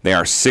 They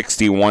are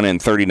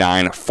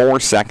 61-39, 4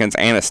 seconds,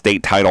 and a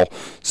state title.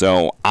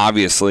 So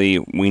obviously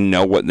we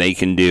know what they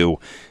can do.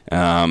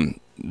 They're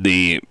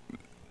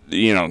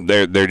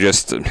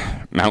just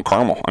Mount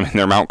Carmel. I mean,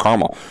 they're Mount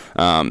Carmel.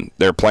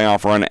 Their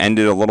playoff run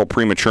ended a little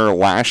premature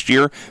last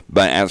year,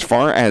 but as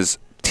far as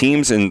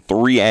teams in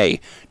 3A,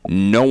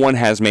 no one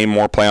has made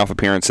more playoff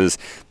appearances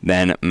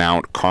than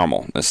Mount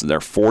Carmel. This is their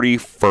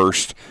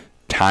 41st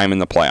time in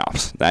the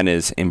playoffs. That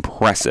is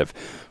impressive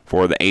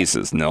for the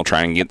Aces, and they'll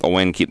try and get the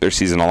win, keep their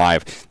season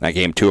alive. That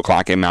game, 2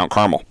 o'clock in Mount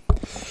Carmel.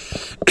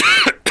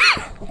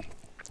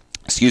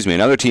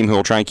 Another team who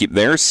will try and keep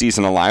their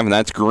season alive, and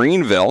that's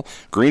Greenville.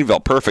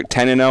 Greenville, perfect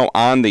 10-0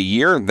 on the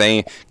year.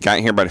 They got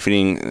here by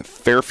defeating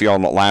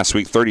Fairfield last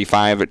week,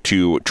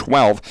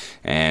 35-12,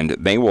 and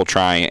they will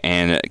try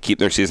and keep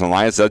their season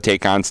alive. They'll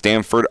take on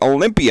Stanford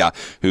Olympia,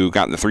 who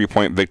got the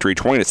 3-point victory,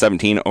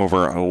 20-17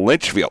 over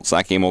Litchfield. So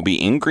that game will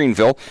be in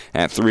Greenville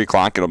at 3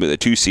 o'clock. It'll be the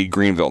 2-seed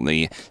Greenville,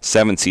 the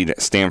 7-seed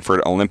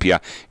Stanford Olympia.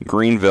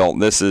 Greenville,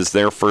 this is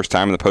their first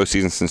time in the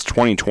postseason since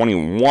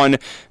 2021,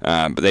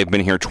 but they've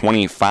been here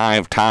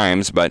 25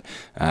 times, but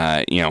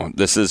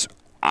this is,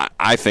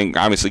 I think,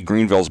 obviously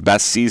Greenville's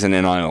best season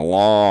in a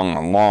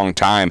long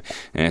time,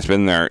 and it's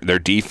been their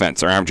defense.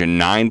 They're averaging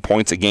 9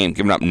 points a game,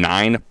 giving up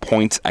 9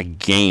 points a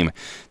game.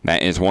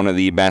 That is one of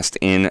the best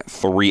in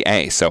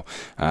 3A. So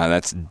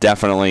that's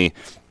definitely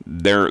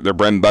their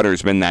bread and butter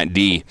has been that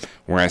D.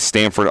 Whereas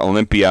Stanford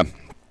Olympia,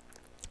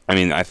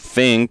 I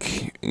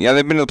think,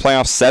 they've been to the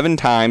playoffs 7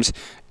 times.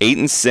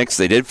 8-6.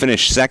 They did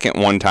finish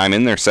second one time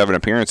in their 7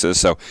 appearances,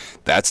 so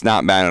that's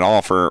not bad at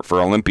all for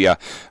Olympia.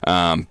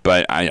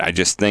 But I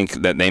just think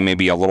that they may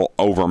be a little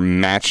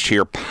overmatched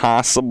here,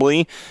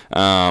 possibly.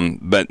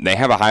 But they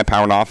have a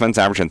high-powered offense,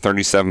 averaging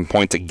 37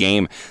 points a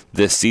game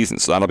this season,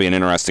 so that'll be an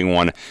interesting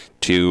one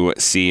to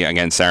see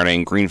again Saturday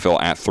in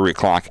Greenville at 3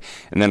 o'clock.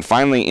 And then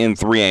finally in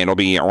 3A, it'll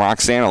be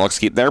Roxana. Looks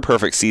to keep their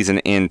perfect season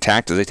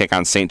intact as they take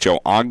on St. Joe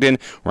Ogden.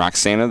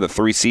 Roxana, the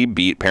 3 seed,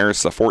 beat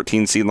Paris, the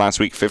 14 seed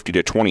last week,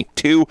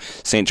 50-22.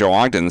 St. Joe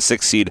Ogden, the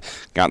 6 seed,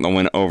 got the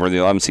win over the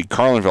 11 seed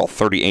Carlinville,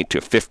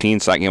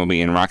 38-15. So that game will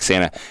be in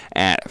Roxana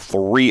at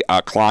 3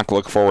 o'clock.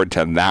 Look forward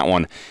to that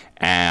one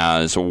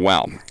as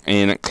well.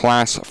 In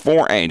Class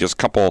 4A, just a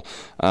couple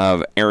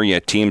of area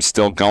teams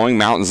still going.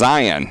 Mount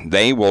Zion,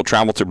 they will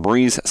travel to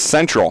Breeze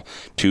Central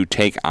to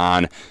take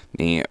on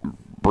the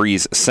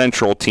Breeze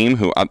Central team,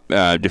 who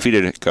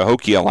defeated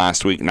Cahokia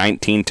last week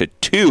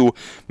 19-2.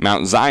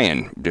 Mount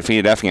Zion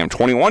defeated Effingham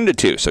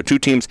 21-2. So two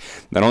teams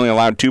that only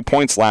allowed 2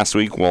 points last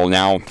week will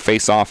now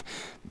face off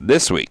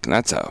this week.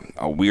 That's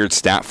a weird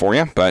stat for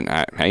you, but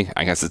hey,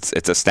 I guess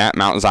it's a stat.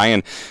 Mount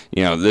Zion,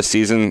 this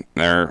season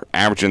they're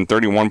averaging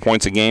 31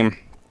 points a game,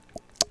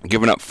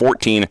 giving up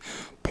 14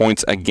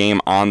 points a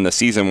game on the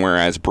season,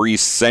 whereas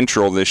Breeze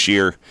Central this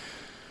year,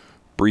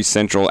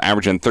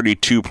 averaging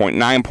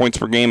 32.9 points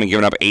per game and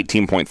giving up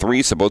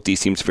 18.3. So both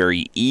these teams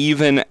very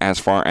even as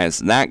far as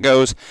that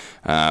goes.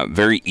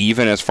 Very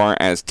even as far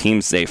as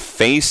teams they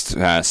faced.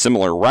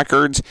 Similar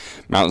records.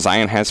 Mount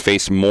Zion has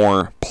faced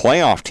more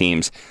playoff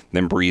teams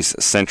than Breeze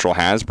Central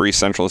has. Breeze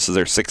Central, this is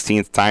their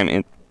 16th time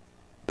in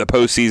the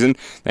postseason.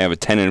 They have a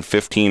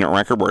 10-15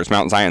 record, whereas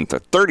Mount Zion, the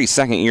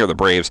 32nd year the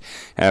Braves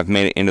have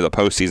made it into the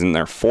postseason,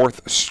 their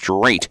 4th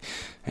straight.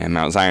 And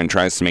Mount Zion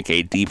tries to make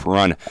a deep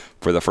run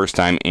for the first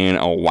time in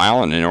a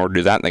while, and in order to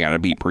do that, they got to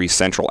beat Breeze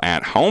Central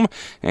at home.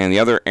 And the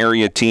other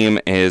area team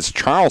is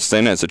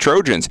Charleston, as the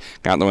Trojans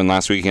got the win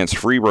last week against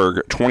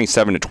Freeburg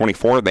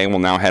 27-24. They will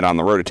now head on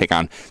the road to take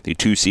on the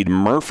 2-seed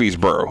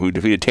Murfreesboro, who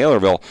defeated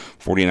Taylorville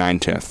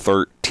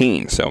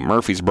 49-13. So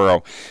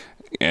Murfreesboro,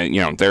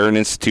 they're an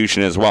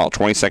institution as well.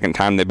 22nd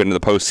time they've been to the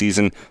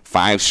postseason,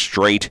 5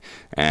 straight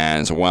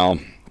as well.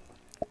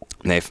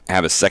 They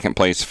have a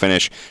second-place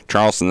finish.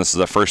 Charleston, this is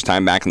the first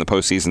time back in the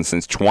postseason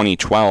since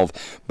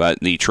 2012,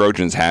 but the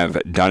Trojans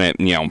have done it,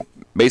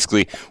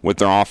 basically with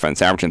their offense,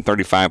 averaging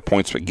 35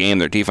 points per game.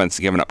 Their defense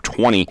is giving up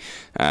 20.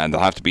 They'll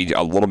have to be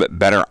a little bit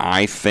better,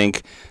 I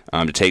think,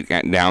 to take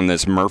down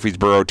this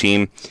Murfreesboro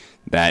team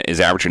that is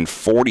averaging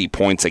 40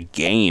 points a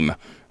game.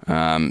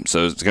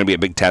 So it's going to be a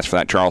big test for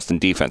that Charleston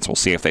defense. We'll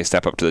see if they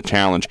step up to the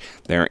challenge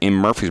there in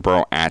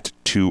Murfreesboro at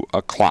 2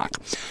 o'clock.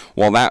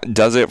 Well, that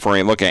does it for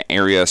a look at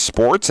area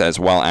sports as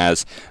well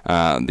as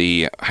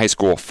the high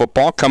school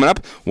football. Coming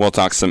up, we'll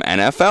talk some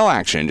NFL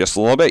action in just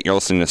a little bit. You're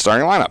listening to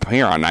Starting Lineup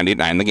here on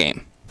 98.9 The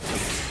Game.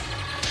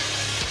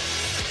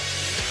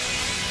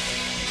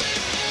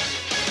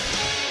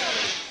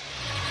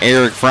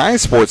 Eric Fry,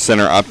 Sports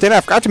Center update. I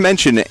forgot to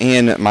mention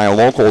in my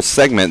local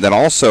segment that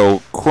also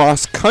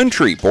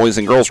cross-country, boys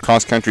and girls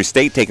cross-country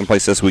state taking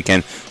place this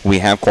weekend. We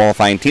have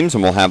qualifying teams,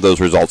 and we'll have those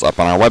results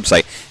up on our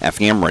website,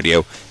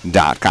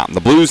 fmradio.com.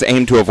 The Blues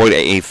aim to avoid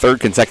a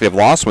third consecutive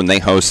loss when they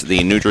host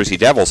the New Jersey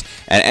Devils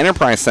at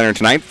Enterprise Center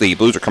tonight. The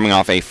Blues are coming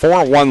off a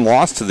 4-1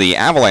 loss to the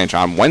Avalanche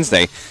on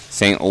Wednesday.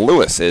 St.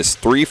 Louis is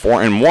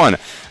 3-4-1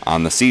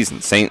 on the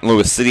season. St.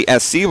 Louis City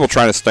SC will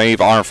try to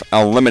stave off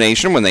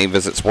elimination when they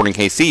visit Sporting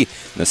KC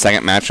in the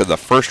second match of the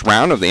first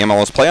round of the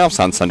MLS playoffs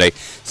on Sunday.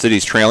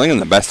 City's trailing in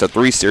the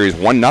best-of-3 series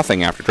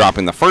 1-0 after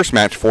dropping the first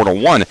match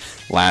 4-1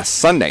 last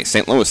Sunday.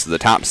 St. Louis is the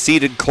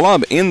top-seeded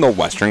club in the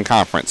Western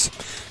Conference.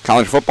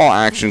 College football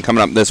action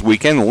coming up this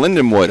weekend.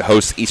 Lindenwood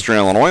hosts Eastern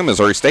Illinois.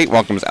 Missouri State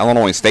welcomes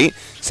Illinois State.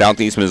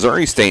 Southeast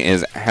Missouri State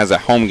has a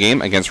home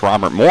game against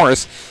Robert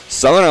Morris.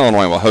 Southern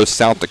Illinois will host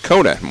South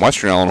Dakota. And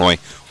Western Illinois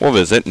will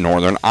visit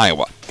Northern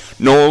Iowa.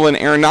 Nolan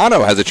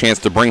Arenado has a chance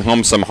to bring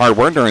home some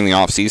hardware during the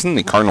offseason.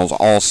 The Cardinals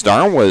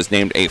All-Star was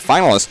named a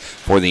finalist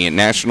for the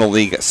National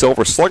League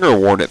Silver Slugger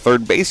Award at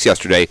third base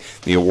yesterday.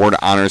 The award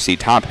honors the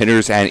top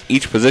hitters at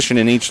each position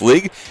in each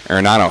league.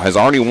 Arenado has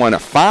already won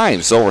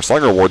 5 Silver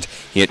Slugger Awards.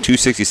 He had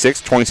 266,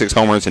 26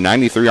 homers, and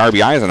 93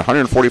 RBIs in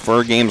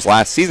 144 games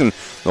last season.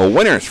 The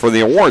winners for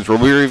the awards will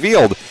be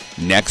revealed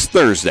next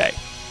Thursday.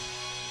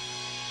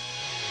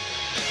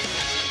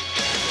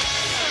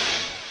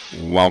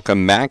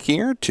 Welcome back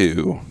here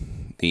to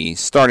the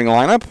starting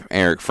lineup.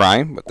 Eric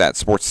Fry with that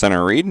Sports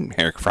Center read.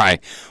 Eric Fry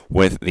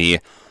with the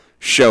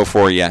show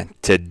for you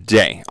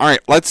today. All right,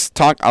 let's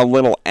talk a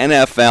little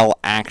NFL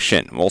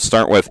action. We'll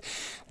start with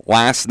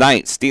last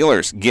night.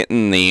 Steelers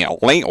getting the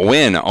late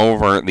win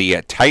over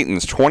the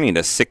Titans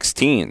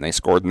 20-16. They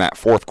scored in that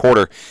fourth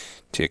quarter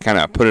to kind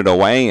of put it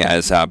away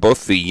as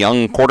both the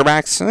young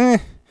quarterbacks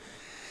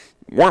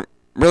weren't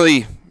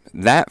really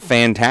that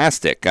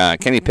fantastic.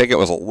 Kenny Pickett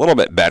was a little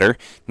bit better,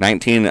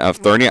 19 of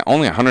 30,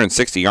 only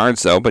 160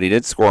 yards though, but he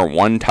did score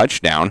 1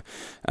 touchdown,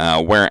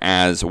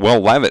 whereas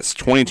Will Levis,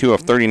 22 of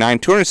 39,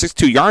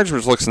 262 yards,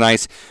 which looks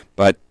nice,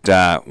 but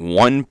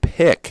 1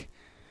 pick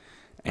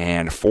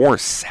and 4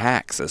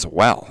 sacks as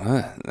well.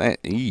 I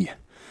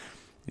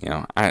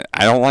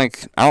don't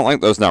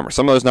like those numbers.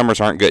 Some of those numbers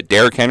aren't good.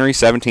 Derrick Henry,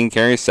 17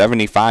 carries,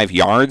 75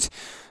 yards.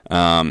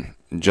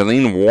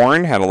 Jalen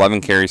Warren had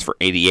 11 carries for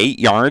 88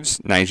 yards.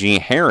 Najee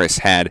Harris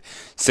had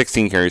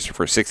 16 carries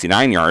for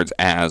 69 yards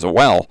as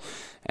well.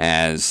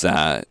 As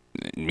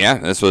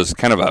this was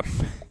kind of a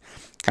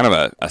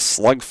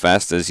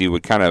slugfest as you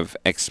would kind of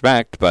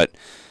expect. But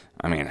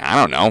I mean, I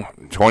don't know,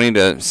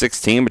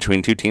 20-16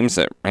 between two teams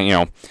that I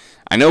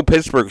know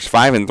Pittsburgh's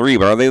 5-3,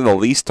 but are they the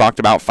least talked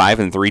about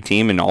 5-3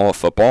 team in all of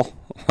football?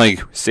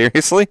 Like,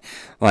 seriously?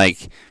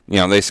 Like,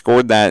 they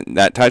scored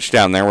that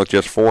touchdown there with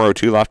just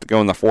 4:02 left to go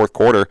in the fourth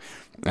quarter.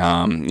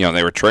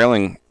 They were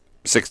trailing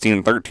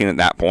 16-13 at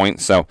that point.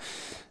 So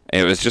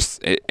it was just,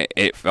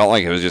 it felt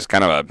like it was just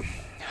kind of a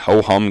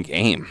ho-hum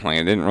game. Like,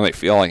 it didn't really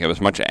feel like it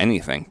was much of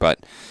anything, but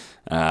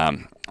I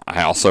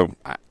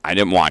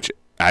didn't watch it.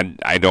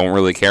 I don't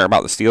really care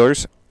about the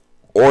Steelers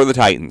or the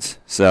Titans.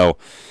 So,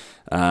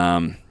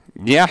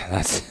 yeah,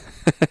 that's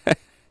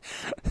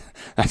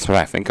that's what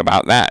I think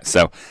about that.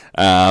 So,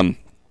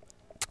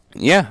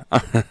 yeah,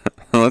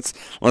 let's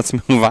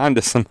move on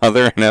to some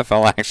other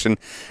NFL action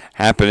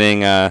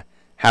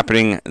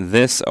happening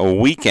this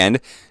weekend.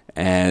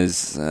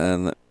 As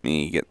let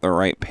me get the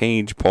right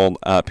page pulled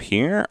up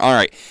here. All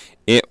right.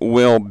 It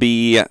will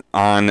be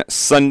on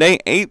Sunday,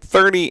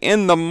 8:30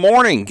 in the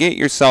morning. Get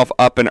yourself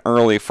up and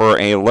early for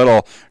a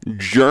little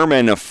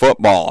German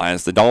football,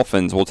 as the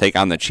Dolphins will take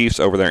on the Chiefs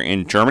over there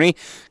in Germany.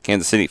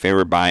 Kansas City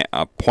favored by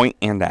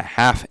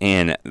 1.5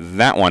 in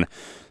that one.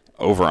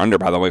 Over under,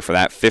 by the way, for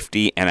that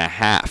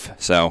 50.5.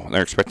 So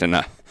they're expecting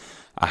a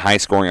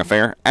high-scoring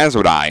affair, as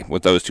would I,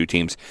 with those two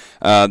teams.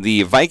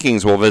 The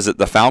Vikings will visit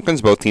the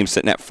Falcons. Both teams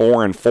sitting at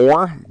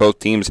 4-4. Both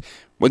teams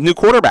with new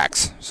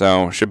quarterbacks,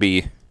 so should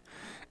be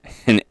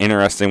an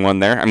interesting one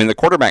there. I mean, the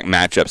quarterback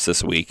matchups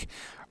this week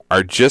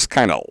are just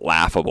kind of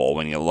laughable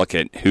when you look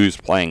at who's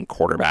playing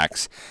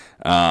quarterbacks.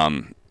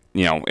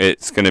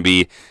 It's going to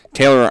be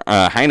Taylor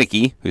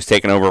Heineke, who's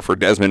taken over for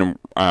Desmond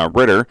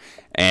Ridder,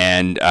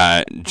 and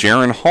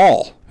Jaron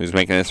Hall, who's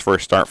making his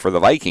first start for the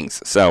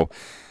Vikings. So,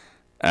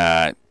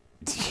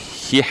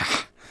 yeah,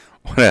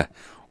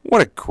 what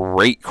a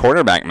great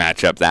quarterback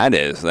matchup that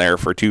is there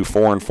for two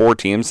 4-4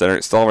 teams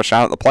that still have a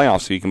shot at the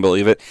playoffs, if you can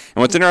believe it.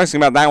 And what's interesting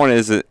about that one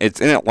is that it's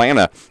in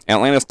Atlanta.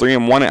 Atlanta's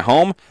 3-1 at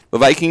home. The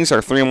Vikings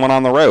are 3-1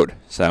 on the road.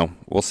 So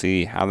we'll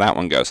see how that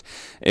one goes.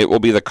 It will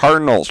be the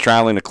Cardinals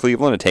traveling to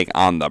Cleveland to take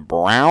on the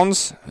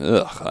Browns.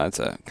 Ugh, that's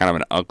a kind of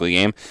an ugly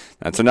game.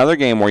 That's another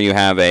game where you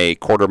have a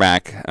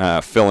quarterback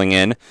filling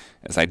in,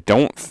 as I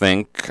don't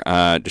think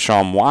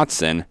Deshaun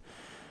Watson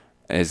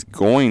is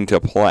going to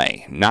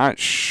play. Not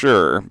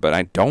sure, but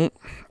I don't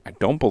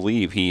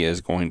believe he is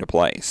going to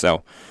play.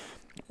 So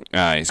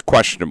he's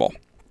questionable.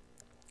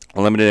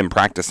 Limited in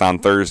practice on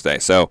Thursday.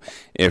 So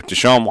if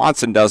Deshaun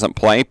Watson doesn't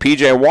play,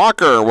 PJ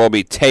Walker will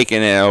be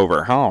taking it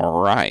over. All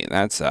right,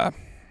 that's a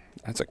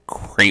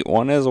great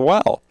one as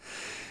well.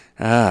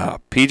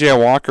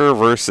 PJ Walker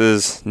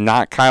versus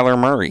not Kyler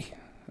Murray.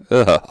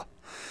 Ugh.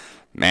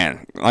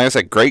 Man, like I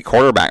said, great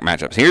quarterback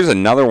matchups. Here's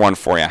another one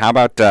for you. How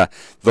about the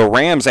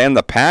Rams and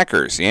the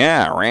Packers?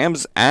 Yeah,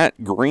 Rams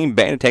at Green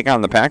Bay to take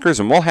on the Packers,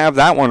 and we'll have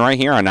that one right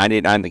here on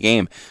 98.9 The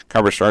Game.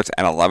 Coverage starts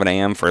at 11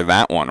 a.m. for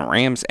that one.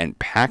 Rams and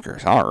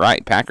Packers. All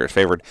right, Packers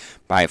favored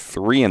by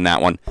 3 in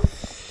that one.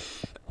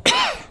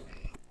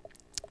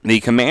 The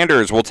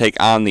Commanders will take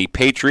on the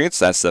Patriots.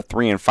 That's the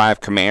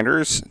 3-5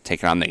 Commanders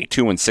taking on the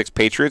 2-6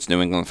 Patriots.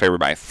 New England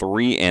favored by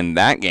 3 in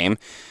that game.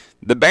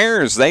 The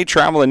Bears, they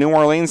travel to New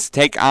Orleans to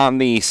take on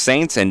the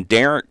Saints and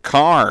Derek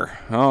Carr.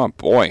 Oh,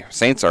 boy.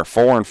 Saints are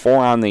 4-4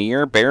 on the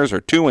year. Bears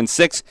are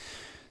 2-6.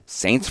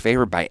 Saints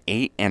favored by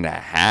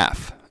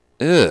 8.5.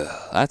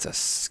 Ugh, that's a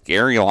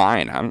scary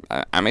line.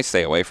 I may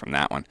stay away from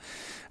that one.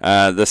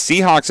 The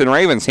Seahawks and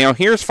Ravens.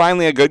 Here's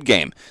finally a good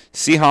game.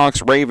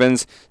 Seahawks,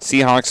 Ravens.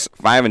 Seahawks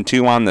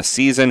 5-2 on the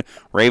season.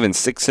 Ravens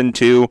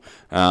 6-2.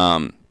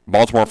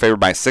 Baltimore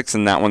favored by 6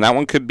 in that one. That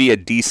one could be a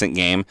decent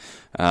game.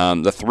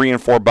 The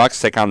 3-4 Bucks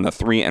take on the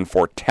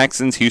 3-4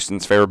 Texans.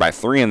 Houston's favored by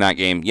 3 in that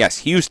game. Yes,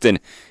 Houston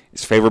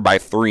is favored by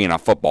 3 in a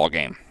football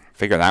game.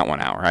 Figure that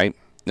one out, right?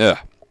 Ugh.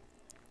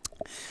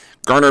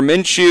 Gardner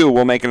Minshew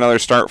will make another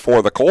start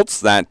for the Colts.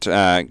 That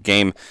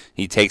game,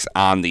 he takes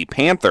on the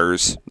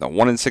Panthers, the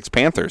 1-6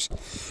 Panthers.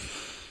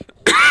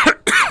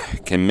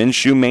 Can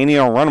Minshew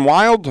Mania run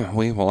wild?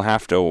 We will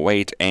have to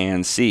wait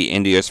and see.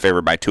 India's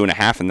favored by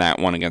 2.5 in that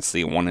one against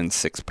the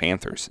 1-6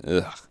 Panthers.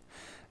 Ugh.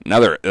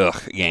 Another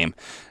ugh game.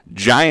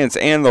 Giants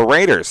and the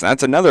Raiders.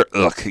 That's another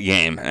ugh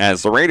game,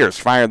 as the Raiders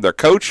fired their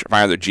coach,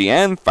 fired their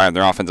GM, fired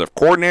their offensive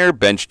coordinator,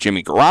 benched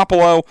Jimmy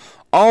Garoppolo.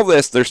 All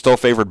this, they're still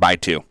favored by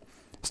 2.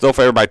 Still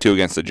favored by 2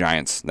 against the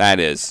Giants. That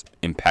is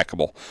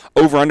impeccable.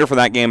 Over-under for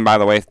that game, by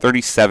the way,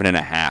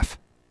 37.5.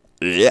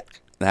 Ugh.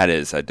 That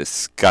is a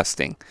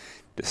disgusting.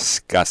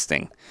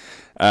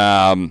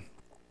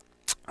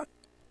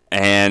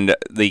 And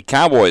the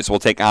Cowboys will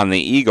take on the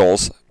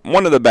Eagles.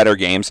 One of the better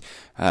games.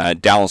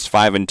 Dallas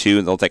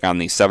 5-2. They'll take on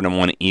the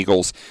 7-1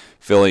 Eagles.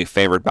 Philly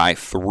favored by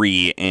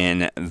 3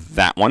 in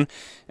that one.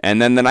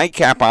 And then the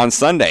nightcap on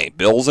Sunday,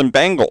 Bills and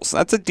Bengals.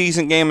 That's a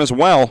decent game as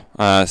well.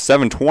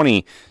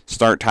 7:20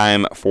 start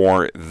time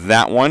for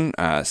that one.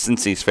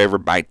 Cincy's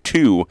favored by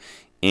 2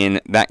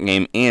 in that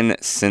game in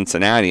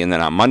Cincinnati. And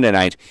then on Monday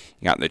night,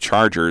 you got the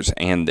Chargers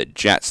and the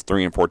Jets.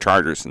 3-4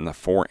 Chargers and the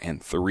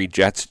 4-3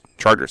 Jets.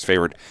 Chargers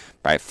favored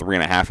by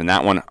 3.5 in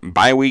that one.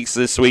 Bye weeks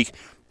this week,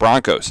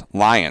 Broncos,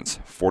 Lions,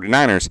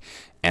 49ers,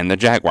 and the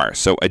Jaguars.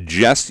 So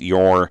adjust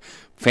your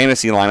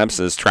fantasy lineups,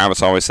 as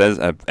Travis always says,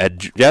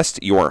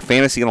 adjust your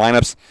fantasy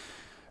lineups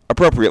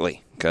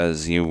appropriately,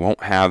 because you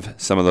won't have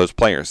some of those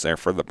players there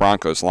for the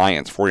Broncos,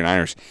 Lions,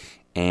 49ers,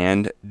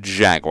 and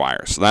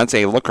Jaguars. So that's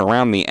a look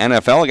around the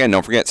NFL. Again,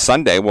 don't forget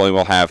Sunday, we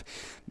will have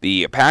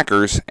the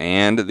Packers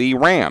and the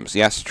Rams.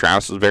 Yes,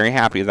 Travis was very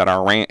happy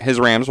that his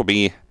Rams will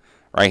be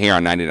right here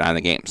on 99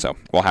 The Game. So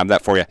we'll have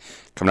that for you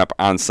coming up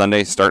on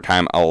Sunday. Start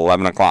time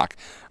 11 o'clock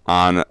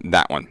on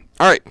that one.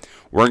 All right,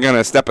 we're going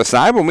to step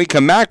aside. When we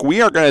come back,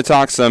 we are going to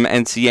talk some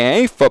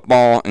NCAA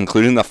football,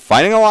 including the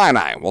Fighting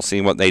Illini. We'll see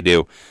what they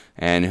do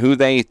and who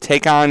they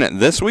take on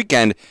this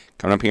weekend.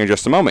 Coming up here in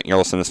just a moment. You're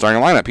listening to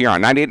Starting Lineup here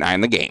on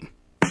 98.9 The Game.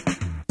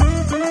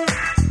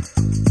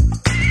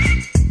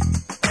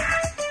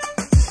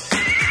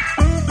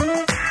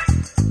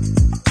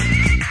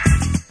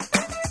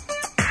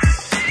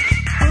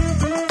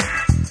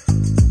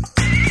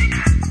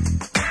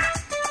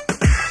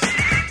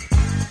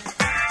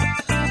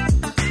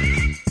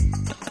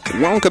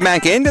 Welcome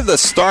back into the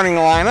starting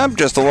lineup.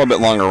 Just a little bit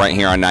longer right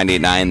here on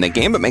 98.9 The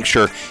Game, but make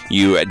sure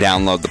you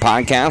download the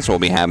podcast. We'll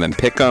be having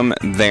Pick'em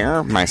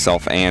there,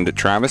 myself and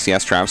Travis.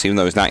 Yes, Travis, even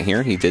though he's not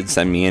here, he did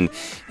send me in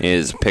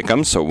his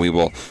Pick'em, so we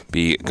will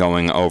be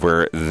going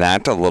over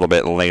that a little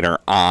bit later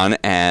on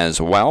as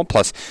well.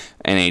 Plus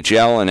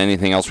NHL and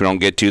anything else we don't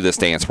get to this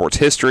day in sports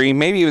history,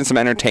 maybe even some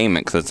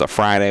entertainment because it's a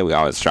Friday. We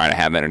always try to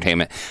have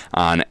entertainment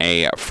on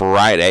a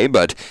Friday,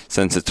 but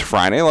since it's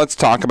Friday, let's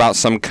talk about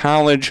some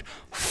college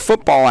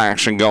football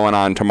action going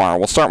on tomorrow.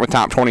 We'll start with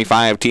top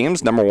 25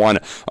 teams. Number 1,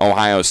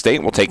 Ohio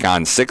State will take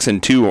on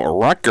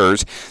 6-2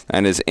 Rutgers.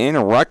 That is in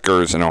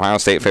Rutgers, and Ohio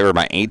State favored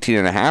by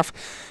 18.5.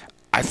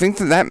 I think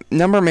that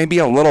number may be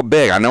a little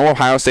big. I know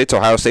Ohio State's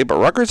Ohio State, but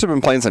Rutgers have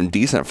been playing some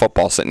decent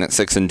football sitting at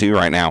 6-2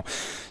 right now.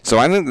 So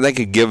I think they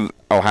could give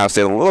Ohio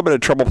State a little bit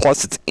of trouble.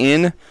 Plus, it's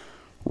in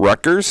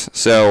Rutgers,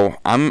 so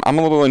I'm a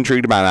little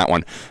intrigued by that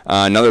one.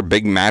 Another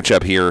big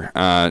matchup here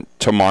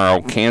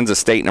tomorrow. Kansas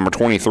State, number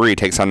 23,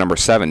 takes on number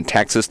 7,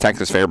 Texas.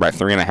 Texas favored by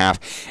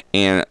 3.5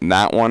 in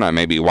that one. I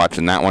may be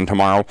watching that one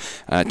tomorrow.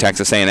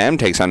 Texas A&M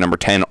takes on number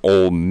 10,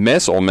 Ole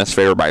Miss. Ole Miss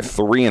favored by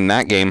 3 in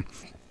that game.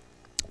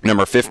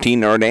 Number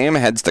 15, Notre Dame,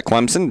 heads to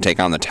Clemson to take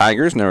on the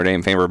Tigers. Notre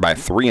Dame favored by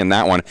 3 in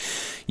that one.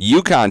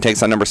 UConn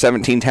takes on number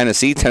 17,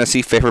 Tennessee.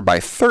 Tennessee favored by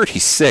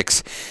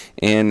 36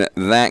 in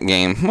that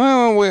game.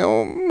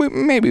 Well,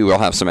 maybe we'll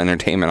have some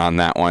entertainment on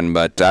that one,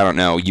 but I don't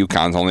know.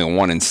 UConn's only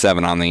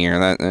 1-7 on the year.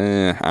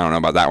 I don't know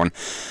about that one.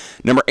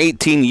 Number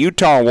 18,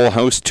 Utah will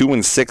host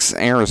 2-6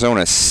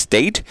 Arizona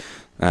State.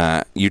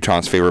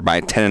 Utah's favored by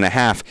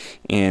 10.5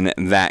 in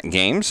that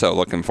game, so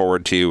looking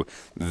forward to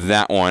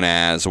that one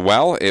as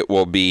well. It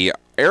will be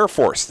Air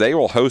Force. They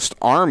will host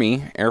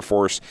Army. Air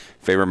Force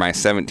favored by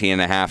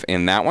 17.5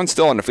 in that one.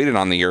 Still undefeated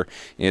on the year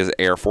is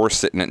Air Force,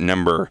 sitting at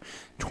number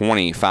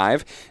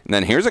 25. And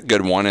then here's a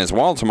good one as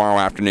well tomorrow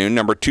afternoon.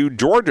 Number 2,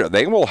 Georgia.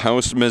 They will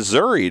host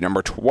Missouri.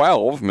 Number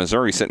 12,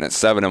 Missouri sitting at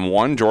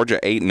 7-1.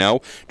 Georgia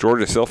 8-0.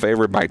 Georgia still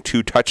favored by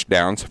 2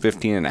 touchdowns,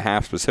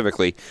 15.5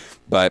 specifically.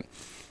 But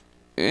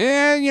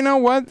yeah, you know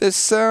what?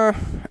 This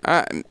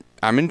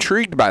I'm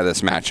intrigued by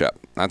this matchup.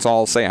 That's all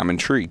I'll say. I'm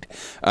intrigued.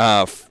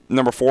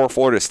 Number 4,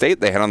 Florida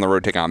State. They head on the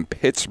road to take on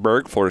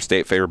Pittsburgh. Florida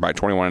State favored by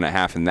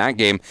 21.5 in that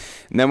game.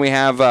 And then we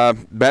have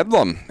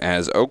Bedlam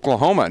as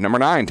Oklahoma. Number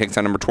 9 takes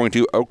on number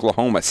 22,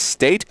 Oklahoma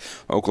State.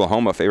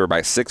 Oklahoma favored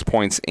by 6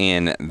 points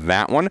in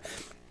that one.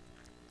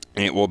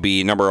 It will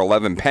be number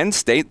 11, Penn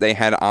State. They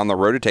head on the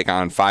road to take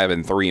on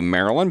 5-3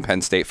 Maryland.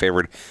 Penn State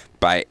favored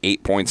by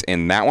 8 points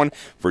in that one.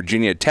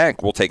 Virginia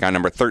Tech will take on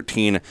number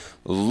 13,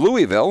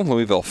 Louisville.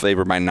 Louisville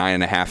favored by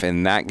 9.5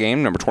 in that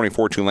game. Number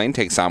 24, Tulane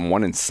takes on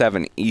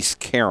 1-7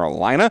 East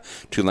Carolina.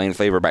 Tulane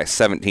favored by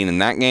 17 in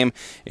that game.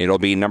 It'll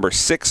be number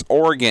 6,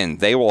 Oregon.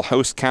 They will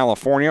host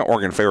California.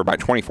 Oregon favored by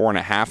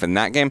 24.5 in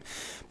that game.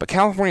 But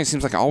California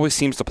seems like it always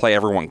seems to play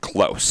everyone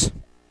close.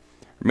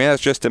 Maybe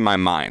that's just in my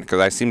mind because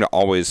I seem to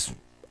always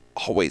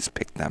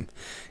pick them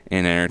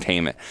in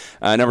entertainment.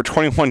 Number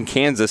 21,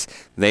 Kansas,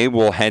 they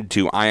will head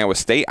to Iowa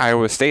State.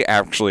 Iowa State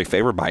actually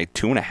favored by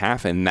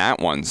 2.5 in that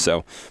one,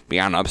 so be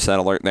on upset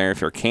alert there if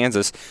you're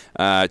Kansas.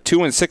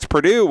 2-6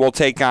 Purdue will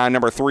take on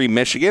number 3,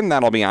 Michigan.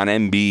 That'll be on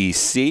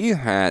NBC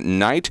at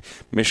night.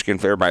 Michigan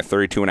favored by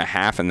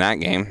 32.5 in that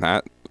game.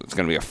 It's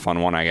going to be a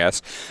fun one, I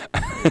guess.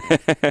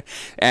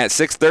 At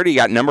 6:30, you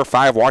got number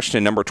 5,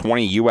 Washington, number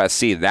 20,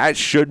 USC. That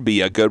should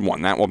be a good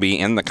one. That will be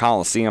in the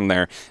Coliseum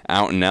there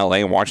out in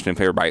L.A. Washington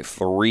favored by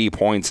 3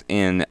 points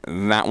in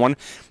that one.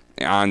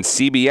 On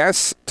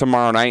CBS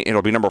tomorrow night,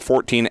 it'll be number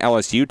 14,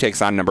 LSU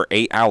takes on number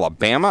 8,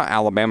 Alabama.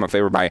 Alabama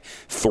favored by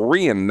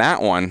 3 in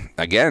that one.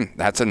 Again,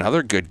 that's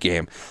another good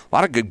game. A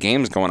lot of good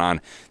games going on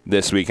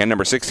this weekend.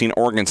 Number 16,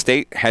 Oregon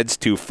State heads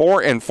to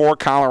 4-4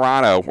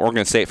 Colorado.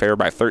 Oregon State favored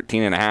by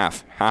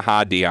 13.5.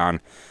 Haha,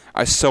 Deion.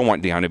 I so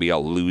want Deion to be a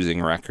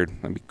losing record.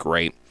 That'd be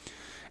great.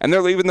 And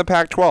they're leaving the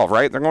Pac-12,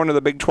 right? They're going to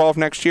the Big 12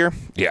 next year?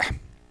 Yeah.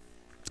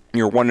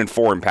 You're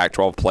 1-4 in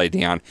Pac-12 play,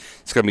 Deion.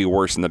 It's going to be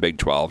worse in the Big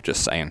 12,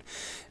 just saying.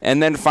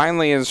 And then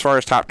finally, as far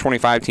as top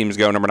 25 teams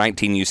go, number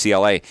 19,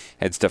 UCLA,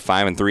 heads to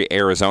 5-3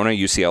 Arizona.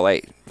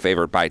 UCLA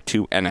favored by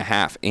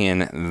 2.5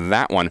 in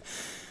that one.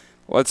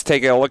 Let's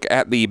take a look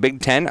at the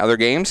Big Ten, other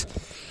games.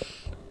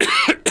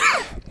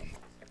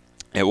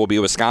 It will be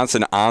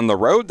Wisconsin on the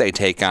road. They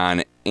take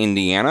on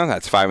Indiana.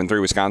 That's 5-3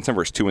 Wisconsin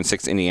versus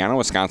 2-6 Indiana.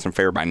 Wisconsin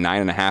favored by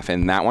 9.5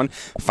 in that one.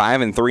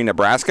 5-3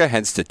 Nebraska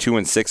heads to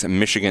 2-6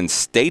 Michigan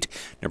State.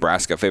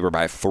 Nebraska favored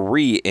by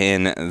 3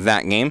 in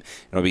that game.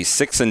 It'll be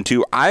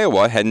 6-2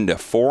 Iowa heading to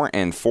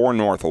 4-4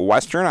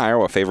 Northwestern.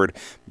 Iowa favored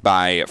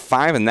by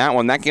 5 in that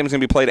one. That game is going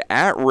to be played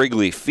at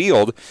Wrigley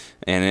Field,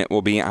 and it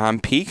will be on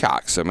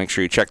Peacock. So make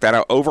sure you check that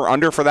out.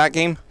 Over-under for that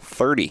game,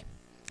 30.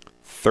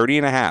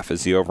 30.5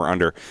 is the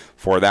over-under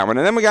for that one.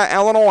 And then we got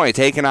Illinois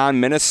taking on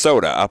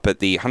Minnesota up at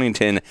the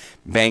Huntington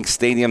Bank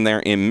Stadium there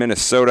in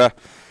Minnesota.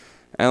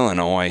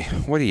 Illinois,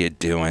 what are you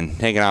doing?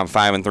 Taking on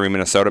 5-3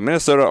 Minnesota.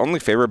 Minnesota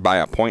only favored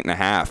by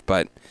 1.5,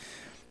 but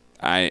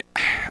I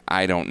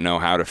don't know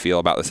how to feel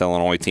about this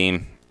Illinois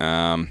team.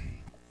 Now,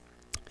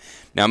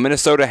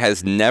 Minnesota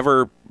has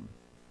never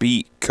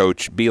beat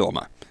Coach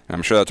Bielema.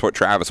 I'm sure that's what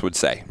Travis would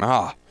say.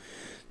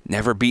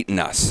 Never beaten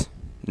us.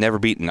 Never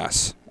beaten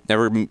us.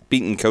 Never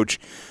beaten Coach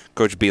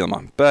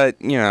Bielema. But,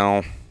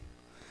 Illinois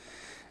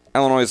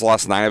has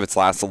lost 9 of its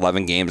last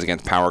 11 games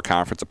against power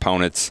conference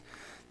opponents.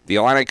 The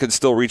Illini could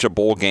still reach a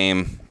bowl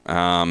game,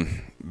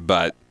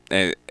 but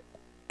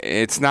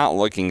it's not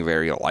looking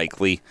very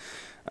likely.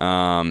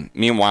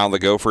 Meanwhile, the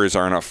Gophers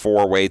are in a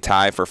 4-way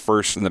tie for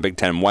first in the Big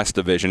Ten West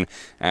Division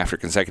after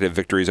consecutive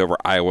victories over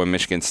Iowa and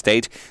Michigan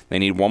State. They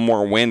need one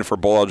more win for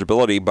bowl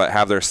eligibility, but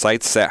have their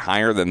sights set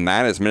higher than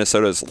that as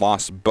Minnesota has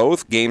lost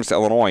both games to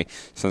Illinois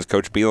since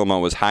Coach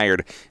Bielema was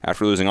hired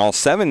after losing all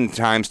 7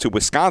 times to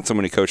Wisconsin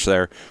when he coached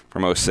there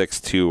from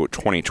 2006 to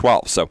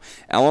 2012. So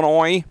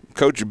Illinois,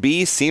 Coach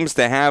B seems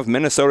to have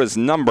Minnesota's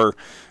number.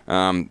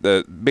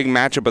 The big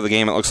matchup of the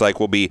game, it looks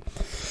like, will be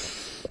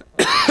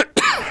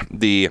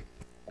the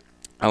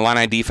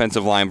Illini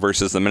defensive line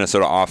versus the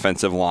Minnesota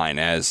offensive line,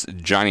 as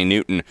Johnny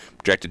Newton,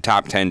 projected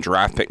top 10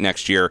 draft pick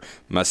next year,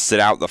 must sit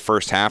out the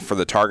first half for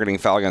the targeting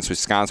foul against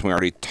Wisconsin. We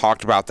already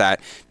talked about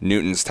that.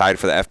 Newton's tied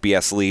for the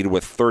FBS lead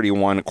with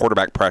 31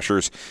 quarterback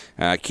pressures.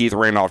 Keith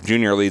Randolph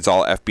Jr. leads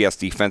all FBS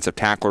defensive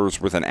tacklers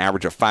with an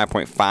average of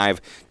 5.5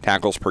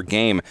 tackles per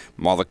game,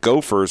 while the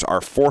Gophers are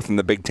 4th in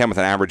the Big Ten with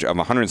an average of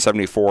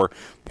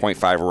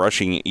 174.5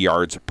 rushing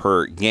yards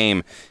per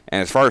game.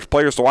 And as far as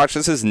players to watch,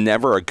 this is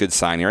never a good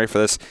sign. You ready for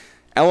this?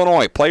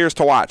 Illinois, players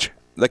to watch.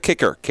 The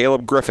kicker,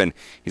 Caleb Griffin.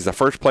 He's the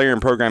first player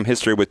in program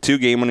history with 2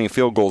 game-winning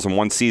field goals in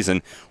one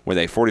season with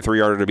a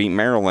 43-yarder to beat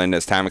Maryland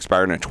as time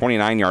expired and a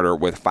 29-yarder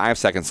with 5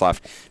 seconds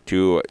left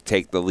to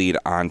take the lead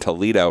on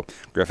Toledo.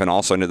 Griffin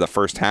also ended the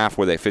first half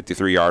with a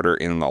 53-yarder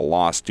in the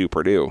loss to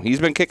Purdue. He's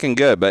been kicking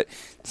good, but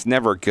it's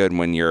never good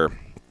when your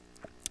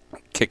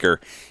kicker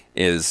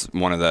is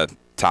one of the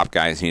top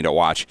guys you need to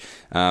watch.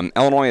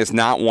 Illinois has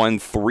not won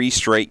 3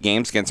 straight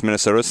games against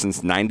Minnesota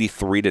since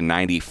 93 to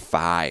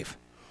 95.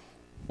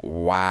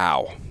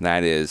 Wow,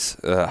 that is.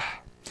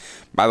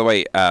 By the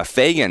way,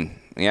 Fagan,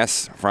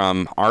 yes,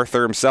 from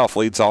Arthur himself,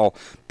 leads all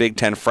Big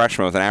Ten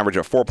freshmen with an average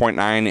of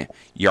 4.9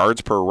 yards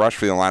per rush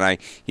for the Illini.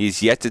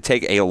 He's yet to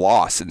take a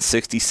loss in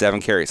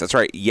 67 carries. That's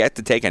right, yet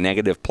to take a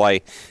negative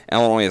play.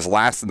 Illinois is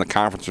last in the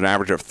conference with an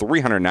average of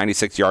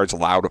 396 yards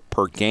allowed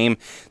per game.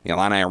 The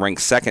Illini are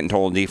ranked 2nd in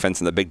total defense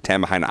in the Big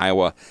Ten behind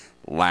Iowa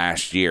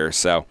last year.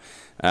 So,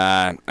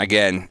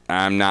 again,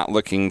 I'm not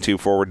looking too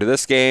forward to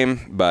this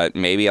game, but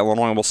maybe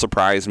Illinois will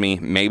surprise me.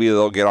 Maybe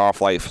they'll get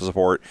off life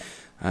support.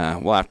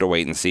 We'll have to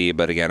wait and see.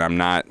 But again, I'm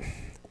not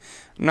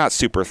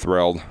super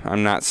thrilled.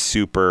 I'm not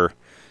super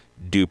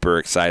duper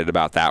excited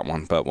about that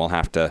one. But we'll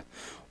have to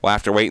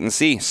wait and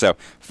see. So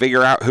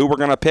figure out who we're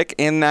going to pick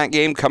in that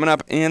game coming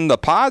up in the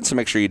pod. So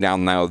make sure you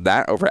download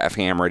that over at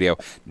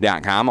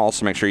FHAMradio.com.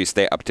 Also make sure you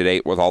stay up to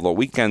date with all the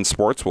weekend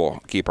sports.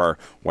 We'll keep our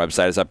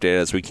website as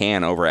updated as we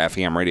can over at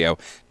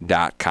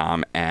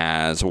FHAMradio.com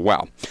as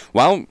well.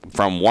 Well,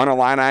 from one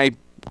Illini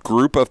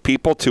group of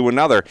people to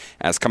another,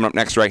 as coming up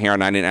next right here on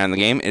 99 The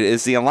Game, it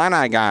is the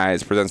Illini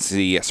Guys presents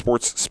the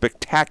Sports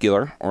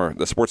Spectacular, or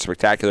the Sports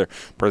Spectacular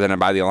presented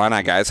by the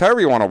Illini Guys. However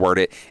you want to word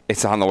it,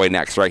 it's on the way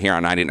next right here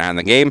on 99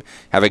 The Game.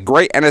 Have a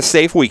great and a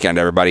safe weekend,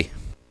 everybody.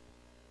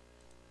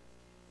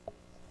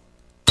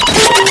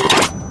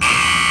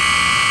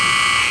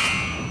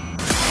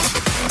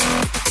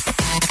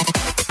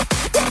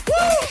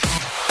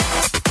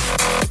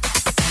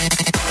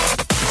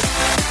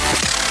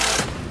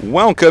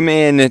 Welcome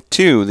in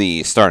to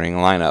the Starting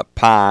Lineup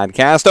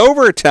Podcast.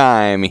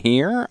 Overtime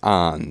here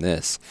on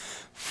this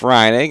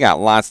Friday.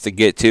 Got lots to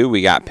get to.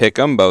 We got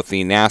Pick'em, both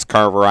the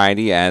NASCAR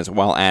variety as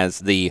well as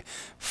the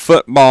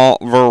football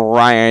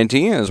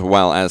variety, as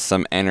well as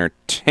some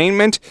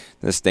entertainment.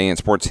 This day in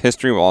sports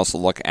history, we'll also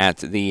look at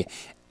the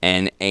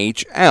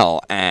NHL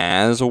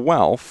as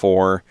well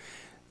for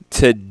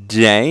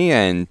today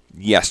and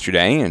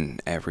yesterday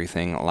and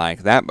everything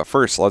like that. But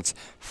first, let's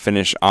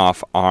finish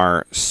off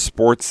our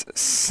Sports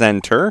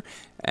Center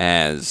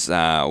as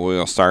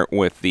we'll start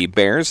with the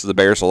Bears. The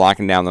Bears are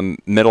locking down the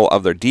middle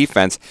of their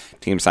defense.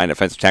 Team signed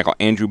defensive tackle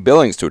Andrew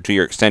Billings to a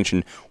 2-year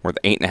extension worth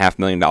 $8.5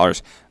 million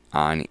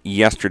on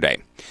yesterday.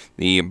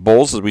 The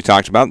Bulls, as we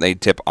talked about, they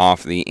tip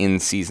off the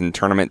in-season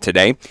tournament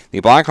today.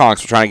 The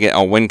Blackhawks will try to get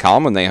a win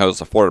column when they host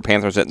the Florida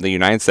Panthers at the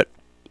United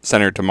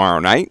Center tomorrow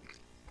night.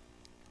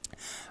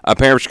 A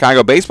pair of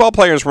Chicago baseball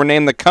players were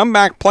named the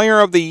Comeback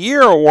Player of the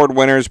Year award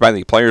winners by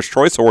the Players'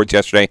 Choice Awards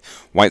yesterday.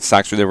 White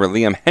Sox reliever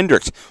Liam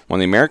Hendriks won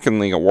the American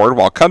League Award,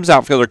 while Cubs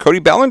outfielder Cody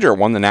Bellinger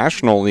won the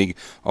National League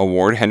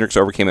Award. Hendriks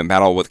overcame a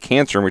battle with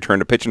cancer and returned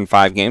to pitch in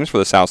 5 games for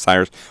the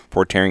Southsiders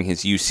before tearing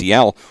his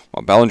UCL,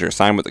 while Bellinger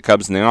signed with the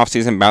Cubs in the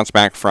offseason, bounced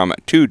back from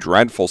 2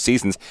 dreadful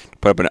seasons to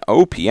put up an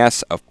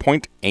OPS of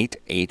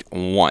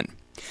 .881.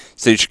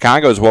 City of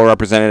Chicago is well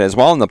represented as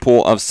well in the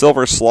pool of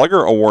Silver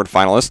Slugger Award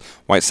finalists.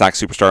 White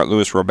Sox superstar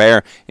Luis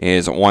Robert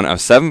is one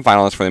of 7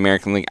 finalists for the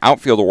American League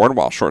Outfield Award,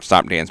 while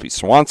shortstop Dansby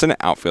Swanson,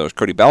 outfielders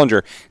Cody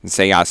Bellinger, and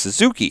Seiya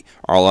Suzuki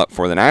are all up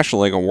for the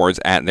National League Awards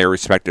at their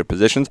respective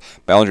positions.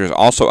 Bellinger is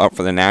also up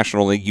for the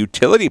National League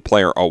Utility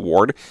Player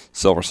Award.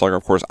 Silver Slugger,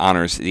 of course,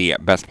 honors the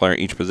best player at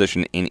each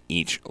position in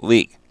each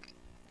league.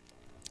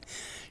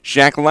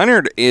 Shaq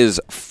Leonard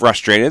is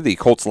frustrated. The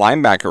Colts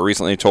linebacker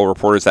recently told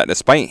reporters that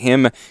despite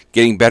him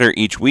getting better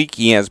each week,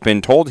 he has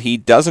been told he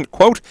doesn't,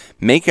 quote,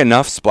 make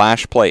enough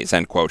splash plays,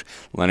 end quote.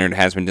 Leonard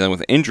has been dealing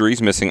with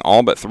injuries, missing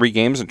all but 3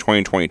 games in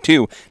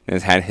 2022, and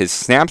has had his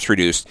snaps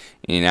reduced.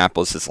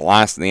 Indianapolis is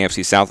last in the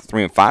AFC South at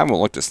 3-5 and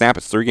will look to snap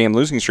its 3-game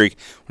losing streak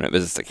when it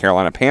visits the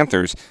Carolina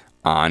Panthers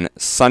on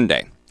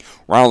Sunday.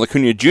 Ronald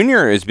Acuna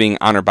Jr. is being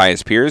honored by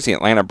his peers. The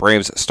Atlanta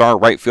Braves star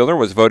right fielder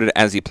was voted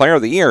as the Player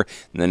of the Year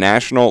and the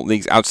National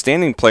League's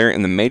Outstanding Player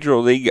in the Major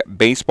League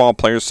Baseball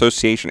Players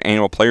Association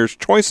Annual Players'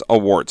 Choice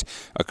Awards.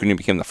 Acuna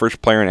became the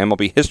first player in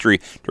MLB history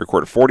to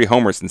record 40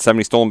 homers and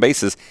 70 stolen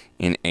bases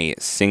in a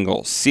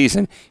single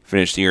season. He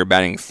finished the year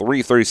batting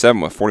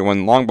 .337 with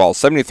 41 long balls,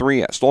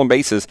 73 stolen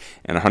bases,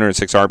 and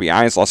 106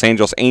 RBIs. Los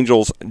Angeles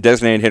Angels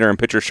designated hitter and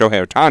pitcher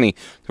Shohei Ohtani,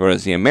 voted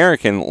as the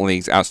American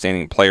League's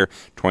Outstanding Player.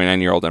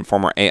 29-year-old and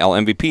former AL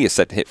MVP is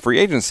set to hit free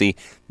agency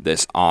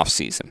this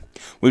offseason.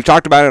 We've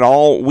talked about it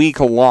all week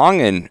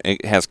long, and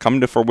it has come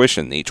to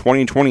fruition. The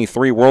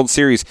 2023 World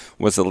Series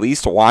was the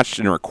least watched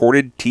in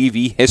recorded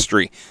TV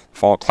history. The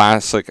Fall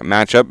Classic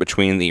matchup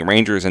between the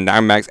Rangers and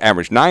Diamondbacks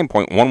averaged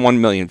 9.11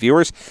 million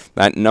viewers.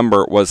 That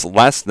number was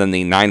less than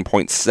the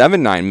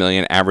 9.79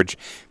 million average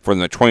for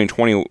the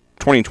 2020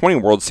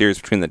 World Series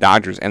between the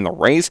Dodgers and the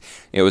Rays.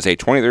 It was a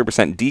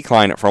 23%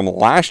 decline from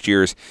last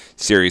year's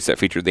series that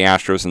featured the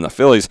Astros and the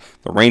Phillies.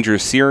 The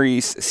Rangers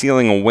series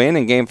sealing a win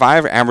in Game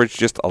 5 averaged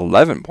just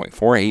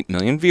 11.48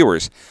 million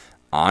viewers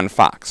on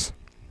Fox.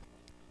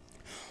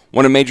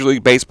 One of Major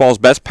League Baseball's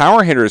best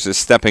power hitters is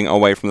stepping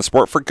away from the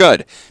sport for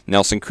good.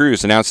 Nelson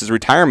Cruz announced his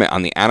retirement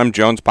on the Adam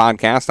Jones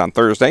podcast on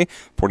Thursday.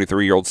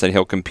 43-year-old said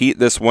he'll compete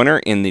this winter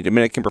in the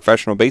Dominican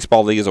Professional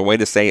Baseball League as a way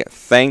to say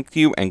thank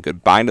you and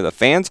goodbye to the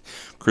fans.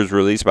 Cruz was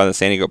released by the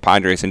San Diego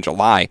Padres in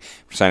July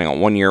for signing a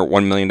 1-year,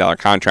 $1 million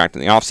contract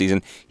in the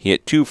offseason. He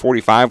hit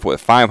 .245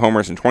 with 5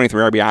 homers and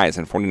 23 RBIs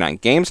in 49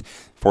 games.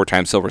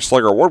 4-time Silver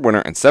Slugger Award winner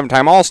and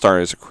 7-time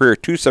All-Star is a career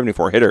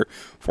 .274 hitter,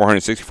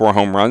 464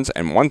 home runs,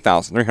 and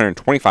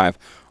 1,325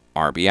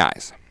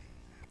 RBIs.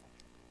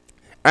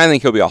 I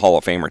think he'll be a Hall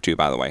of Famer too,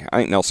 by the way. I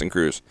think Nelson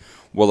Cruz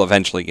will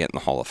eventually get in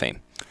the Hall of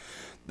Fame.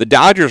 The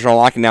Dodgers are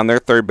locking down their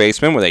third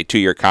baseman with a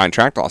 2-year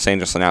contract. Los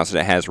Angeles announced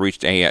that it has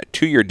reached a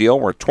 2-year deal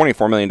worth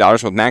 $24 million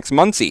with Max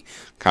Muncy.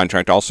 The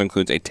contract also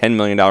includes a $10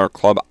 million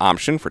club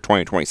option for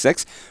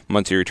 2026.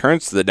 Muncy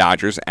returns to the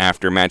Dodgers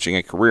after matching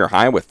a career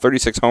high with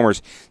 36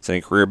 homers, setting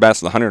a career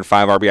best with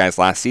 105 RBIs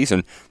last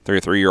season.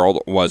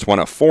 33-year-old was one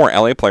of 4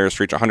 LA players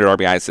to reach 100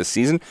 RBIs this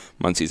season.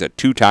 Muncy's a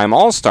 2-time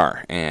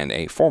All-Star and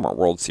a former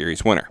World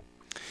Series winner.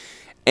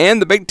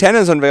 And the Big Ten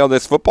has unveiled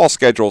its football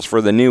schedules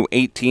for the new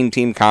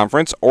 18-team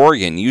conference.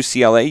 Oregon,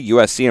 UCLA,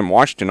 USC, and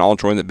Washington all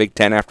joined the Big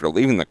Ten after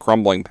leaving the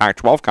crumbling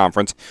Pac-12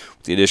 conference.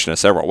 With the addition of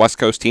several West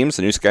Coast teams,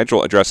 the new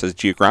schedule addresses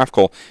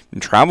geographical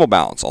and travel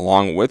balance,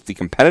 along with the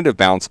competitive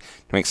balance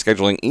to make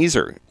scheduling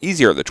easier.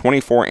 The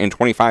 24 and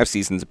 25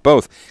 seasons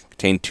both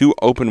contain 2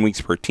 open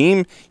weeks per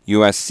team.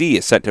 USC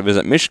is set to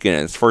visit Michigan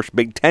in its first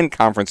Big Ten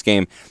conference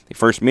game, the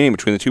first meeting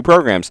between the two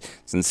programs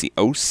since the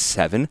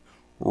 2007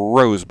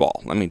 Rose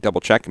Bowl. Let me double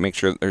check and make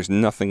sure that there's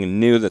nothing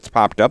new that's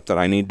popped up that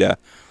I need to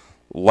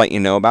let you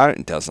know about.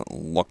 It doesn't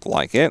look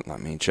like it. Let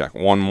me check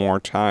one more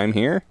time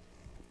here.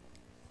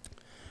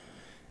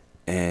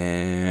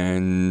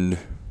 And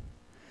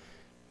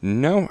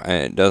no,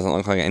 it doesn't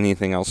look like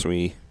anything else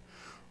we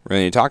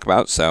really need to talk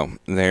about. So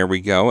there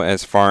we go.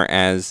 As far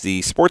as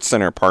the Sports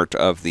Center part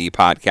of the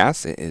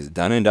podcast, it is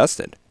done and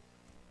dusted.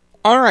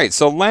 All right,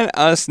 so let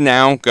us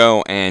now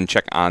go and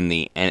check on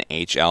the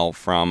NHL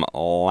from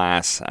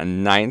last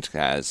night,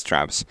 as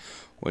Travis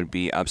would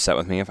be upset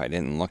with me if I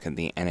didn't look at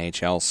the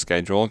NHL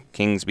schedule.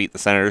 Kings beat the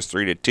Senators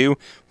 3-2.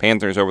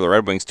 Panthers over the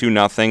Red Wings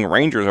 2-0.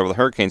 Rangers over the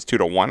Hurricanes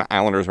 2-1.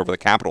 Islanders over the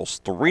Capitals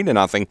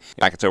 3-0.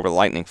 Jackets over the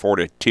Lightning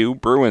 4-2.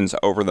 Bruins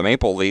over the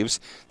Maple Leafs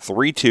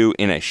 3-2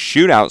 in a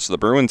shootout, so the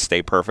Bruins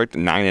stay perfect,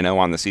 9-0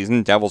 on the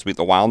season. Devils beat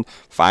the Wild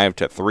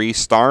 5-3.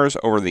 Stars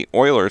over the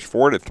Oilers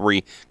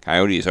 4-3.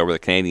 Coyotes over the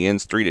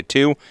Canadiens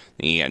 3-2.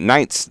 The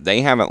Knights,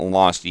 they haven't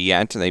lost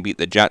yet. They beat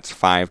the Jets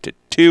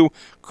 5-2.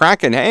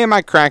 Kraken, hey,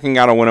 my Kraken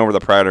got a win over the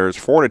Predators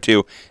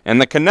 4-2.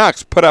 And the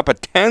Canucks put up a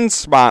 10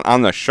 spot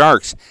on the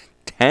Sharks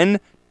 10-2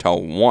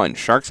 0-1.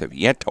 Sharks have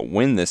yet to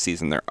win this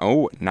season. They're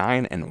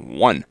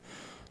 0-9-1.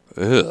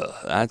 Ugh,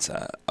 that's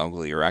an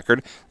ugly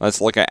record. Let's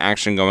look at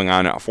action going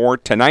on for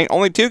tonight.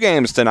 Only 2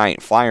 games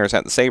tonight. Flyers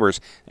at the Sabres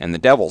and the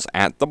Devils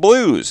at the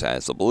Blues,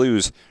 as the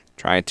Blues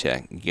try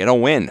to get a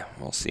win.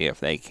 We'll see if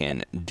they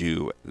can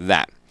do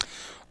that.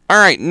 All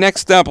right,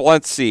 next up,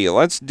 let's see.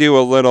 Let's do a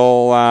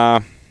little,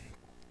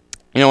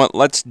 you know what?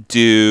 Let's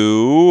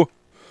do,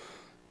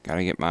 got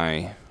to get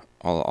my,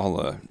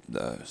 all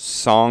the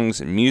songs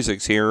and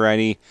musics here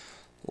ready.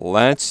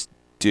 Let's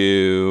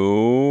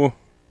do,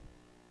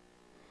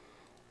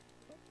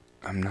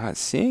 I'm not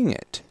seeing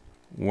it.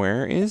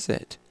 Where is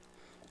it?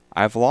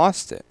 I've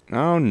lost it.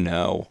 Oh,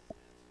 no.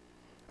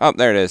 Oh,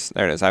 there it is.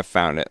 There it is. I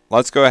found it.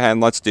 Let's go ahead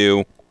and let's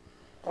do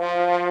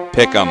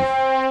Pick 'em.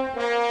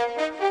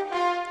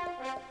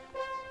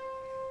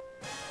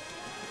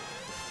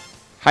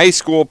 High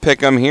school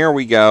Pick 'em. Here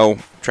we go.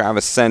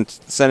 Travis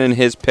sent in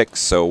his picks,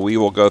 so we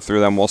will go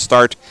through them. We'll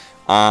start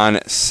on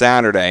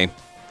Saturday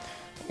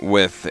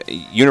with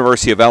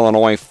University of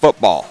Illinois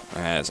football,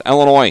 as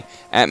Illinois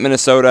at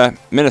Minnesota.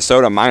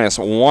 Minnesota minus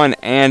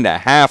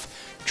 1.5.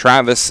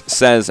 Travis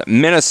says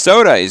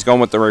Minnesota. He's going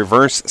with the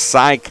reverse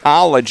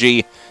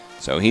psychology,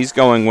 so he's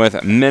going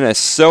with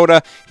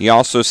Minnesota. He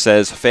also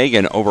says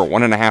Fagan over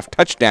 1.5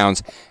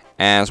 touchdowns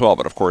as well.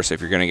 But of course,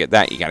 if you're going to get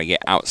that, you got to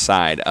get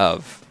outside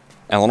of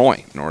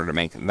Illinois in order to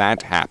make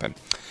that happen.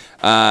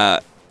 I'm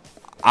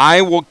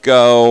going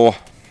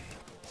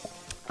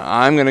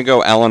to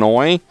go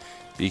Illinois,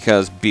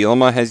 because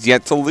Bielema has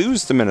yet to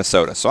lose to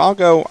Minnesota. So I'll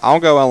go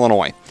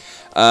Illinois.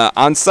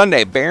 On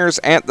Sunday, Bears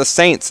at the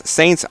Saints.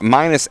 Saints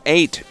minus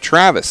 8.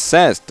 Travis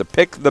says to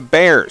pick the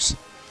Bears.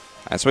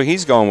 That's what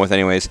he's going with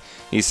anyways.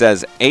 He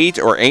says 8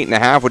 or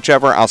 8.5,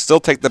 whichever. I'll still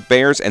take the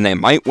Bears, and they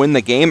might win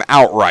the game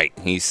outright,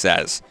 he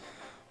says.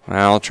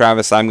 Well,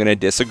 Travis, I'm going to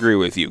disagree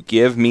with you.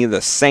 Give me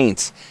the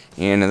Saints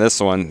in this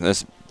one.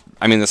 The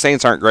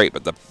Saints aren't great,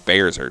 but the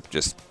Bears are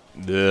just,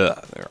 they're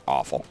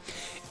awful.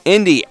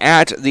 Indy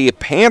at the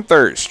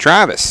Panthers.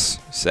 Travis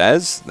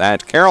says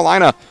that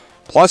Carolina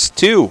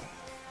 +2,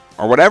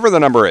 or whatever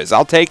the number is.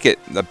 I'll take it.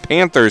 The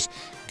Panthers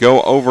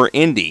go over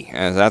Indy,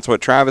 and that's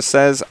what Travis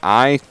says.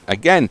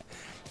 Again,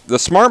 the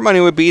smart money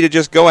would be to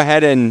just go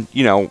ahead and,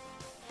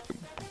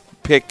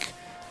 pick,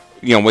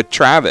 with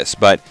Travis.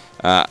 But,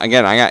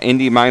 again, I got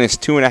Indy minus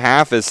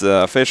 2.5 as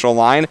the official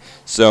line,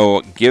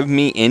 so give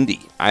me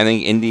Indy. I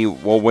think Indy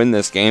will win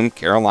this game.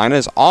 Carolina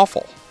is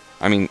awful.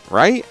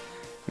 Right?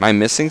 Am I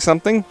missing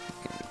something?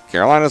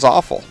 Carolina's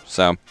awful,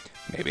 so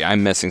maybe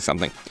I'm missing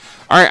something.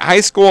 All right,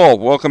 high school.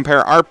 We'll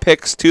compare our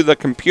picks to the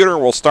computer.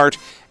 We'll start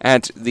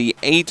at the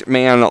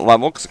 8-man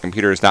level, because the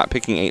computer is not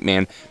picking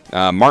 8-man.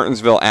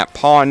 Martinsville at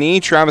Pawnee.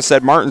 Travis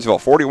said Martinsville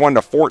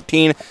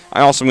 41-14.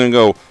 I also am going to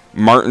go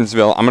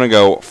Martinsville. I'm going to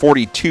go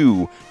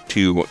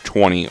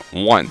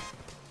 42-21.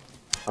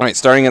 All right,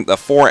 starting at the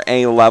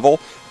 4A level,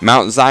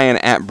 Mount Zion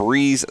at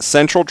Breeze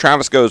Central.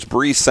 Travis goes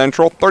Breeze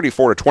Central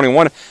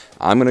 34-21.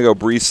 I'm going to go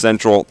Breeze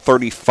Central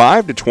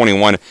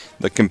 35-21.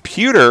 The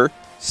computer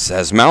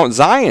says Mount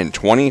Zion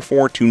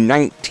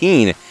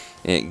 24-19.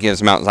 It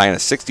gives Mount Zion a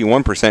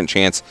 61%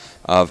 chance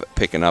of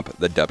picking up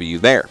the W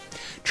there.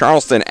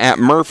 Charleston at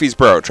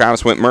Murfreesboro.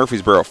 Travis went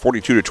Murfreesboro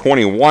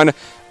 42-21.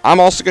 I'm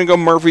also going to go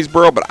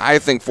Murfreesboro, but I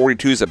think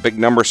 42 is a big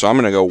number, so I'm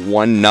going to go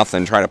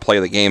 1-0, try to play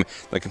the game.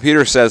 The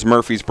computer says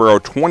Murfreesboro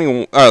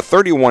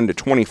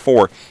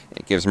 31-24.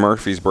 It gives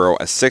Murfreesboro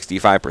a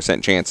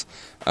 65% chance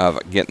of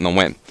getting the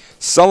win.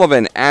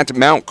 Sullivan at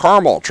Mount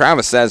Carmel.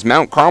 Travis says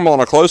Mount Carmel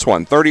in a close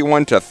one,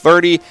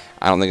 31-30.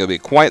 I don't think it'll be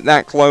quite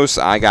that close.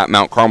 I got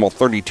Mount Carmel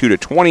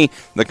 32-20.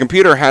 The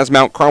computer has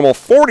Mount Carmel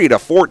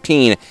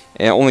 40-14.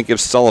 It only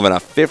gives Sullivan a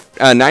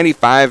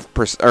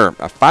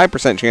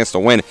 5% chance to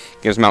win.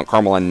 Gives Mount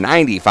Carmel a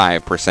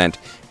 95%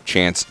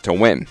 chance to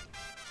win.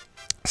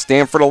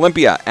 Stanford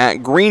Olympia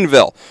at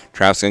Greenville.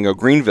 Travis going to go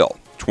Greenville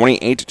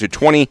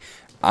 28-20.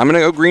 I'm going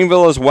to go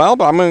Greenville as well,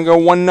 but I'm going to go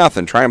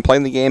 1-0. Try and play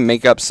the game,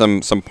 make up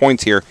some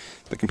points here.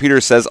 The computer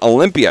says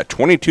Olympia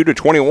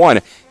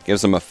 22-21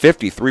 gives them a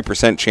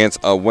 53% chance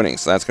of winning.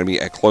 So that's going to be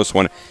a close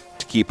one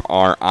to keep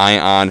our eye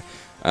on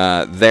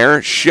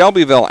there.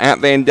 Shelbyville at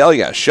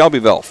Vandalia.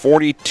 Shelbyville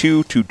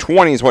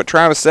 42-20 is what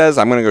Travis says.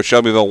 I'm going to go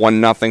Shelbyville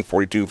 1-0.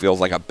 42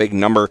 feels like a big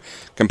number.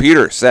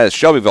 Computer says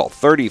Shelbyville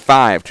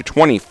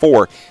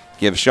 35-24.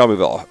 Gives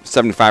Shelbyville a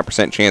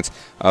 75% chance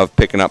of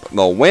picking up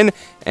the win.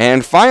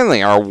 And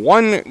finally, our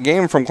one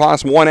game from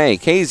Class 1A,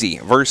 Casey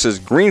versus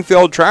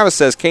Greenfield. Travis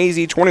says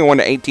Casey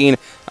 21-18.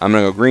 I'm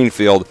going to go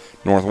Greenfield.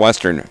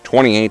 Northwestern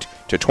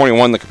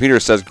 28-21. The computer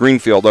says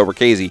Greenfield over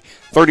Casey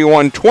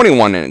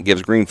 31-21, and it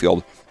gives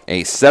Greenfield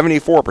a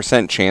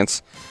 74%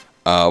 chance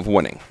of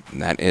winning.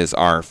 And that is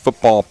our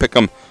football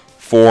pick'em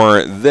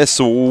for this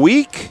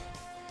week.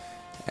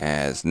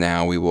 As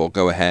now we will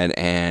go ahead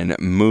and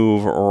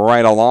move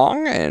right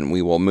along, and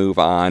we will move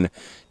on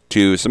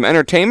to some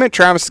entertainment.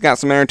 Travis has got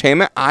some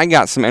entertainment. I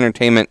got some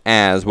entertainment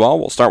as well.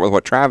 We'll start with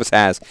what Travis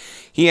has.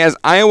 He has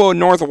Iowa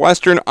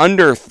Northwestern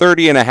under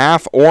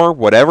 30.5 or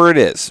whatever it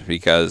is,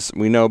 because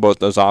we know both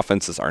those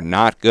offenses are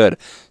not good.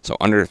 So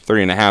under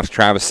 30.5,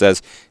 Travis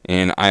says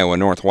in Iowa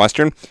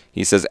Northwestern.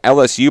 He says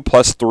LSU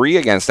 +3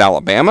 against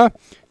Alabama.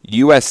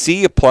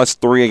 USC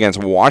 +3 against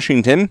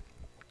Washington.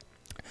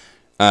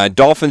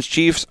 Dolphins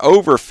Chiefs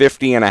over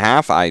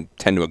 50.5. I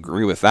tend to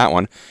agree with that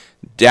one.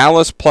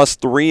 Dallas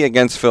 +3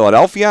 against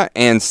Philadelphia,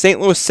 and St.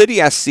 Louis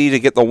City SC to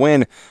get the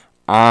win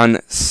on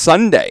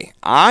Sunday.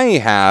 I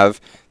have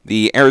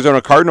the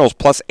Arizona Cardinals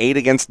 +8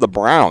 against the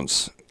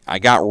Browns. I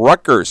got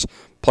Rutgers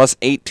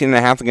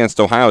 +18.5 against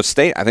Ohio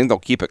State. I think they'll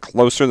keep it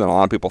closer than a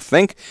lot of people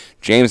think.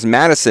 James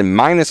Madison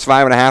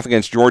 -5.5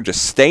 against Georgia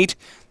State.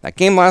 That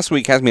game last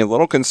week has me a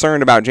little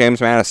concerned about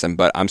James Madison,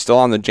 but I'm still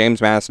on the James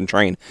Madison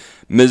train.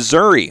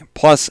 Missouri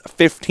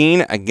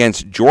 +15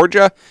 against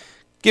Georgia.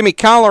 Give me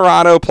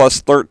Colorado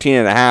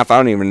 +13.5. I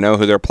don't even know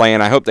who they're playing.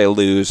 I hope they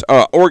lose.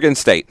 Oregon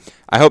State.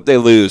 I hope they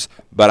lose,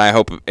 but I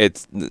hope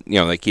it's,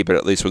 they keep it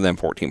at least within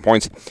 14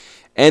 points.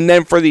 And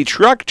then for the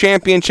truck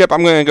championship,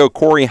 I'm going to go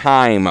Corey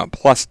Heim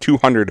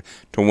 +200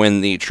 to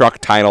win the truck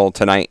title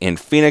tonight in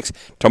Phoenix.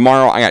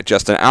 Tomorrow, I got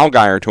Justin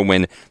Allgaier to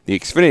win the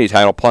Xfinity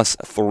title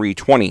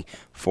 +320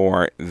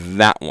 for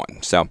that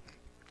one. So, all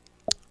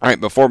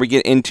right, before we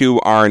get into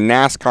our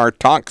NASCAR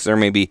talks, there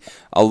may be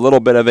a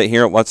little bit of it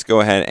here. Let's go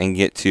ahead and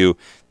get to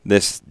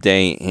this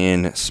day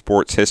in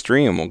sports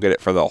history, and we'll get it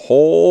for the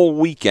whole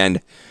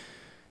weekend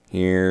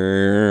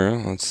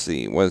here. Let's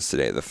see, what is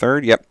today? The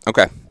 3rd? Yep,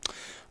 okay.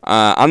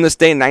 On this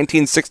day in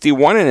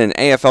 1961, in an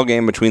AFL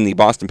game between the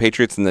Boston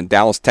Patriots and the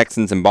Dallas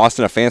Texans in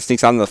Boston, a fan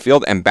sneaks onto the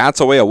field and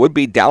bats away a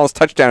would-be Dallas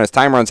touchdown as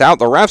time runs out.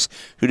 The refs,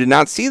 who did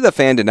not see the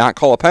fan, did not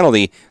call a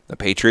penalty. The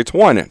Patriots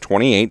won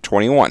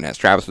 28-21. As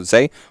Travis would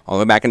say, all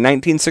the way back in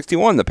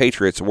 1961, the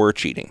Patriots were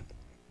cheating.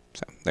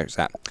 So there's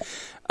that.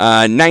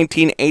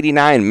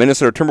 1989,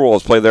 Minnesota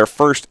Timberwolves play their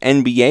first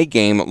NBA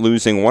game,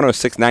 losing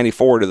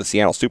 106-94 to the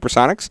Seattle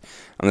Supersonics.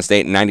 On this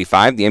date in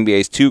 95, the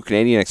NBA's two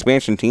Canadian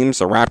expansion teams,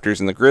 the Raptors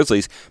and the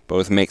Grizzlies,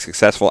 both make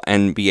successful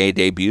NBA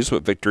debuts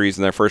with victories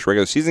in their first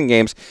regular season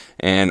games.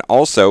 And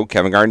also,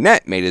 Kevin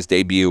Garnett made his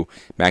debut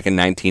back in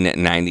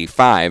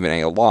 1995 in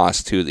a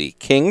loss to the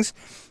Kings.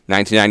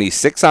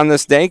 1996 on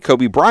this day,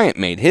 Kobe Bryant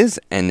made his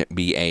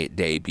NBA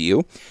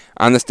debut.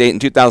 On this date in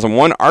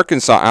 2001,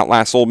 Arkansas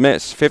outlasts Ole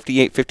Miss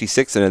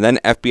 58-56 in a then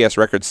FBS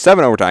record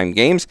 7 overtime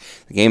games.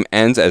 The game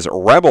ends as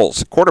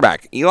Rebels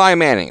quarterback Eli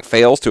Manning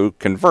fails to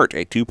convert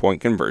a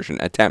 2-point conversion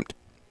attempt.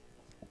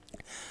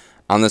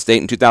 On this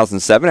date in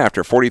 2007,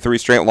 after 43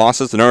 straight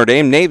losses, the Notre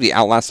Dame Navy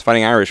outlasts the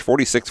Fighting Irish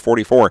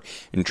 46-44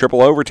 in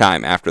triple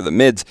overtime. After the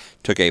Mids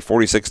took a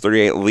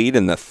 46-38 lead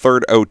in the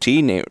third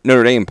OT,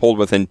 Notre Dame pulled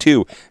within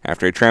 2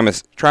 after a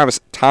Travis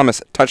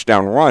Thomas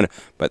touchdown run,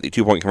 but the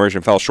 2-point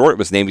conversion fell short. It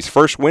was Navy's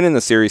first win in the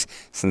series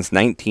since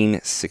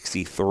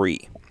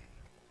 1963.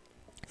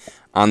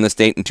 On this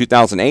date in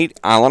 2008,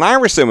 Allen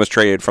Iverson was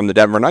traded from the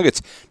Denver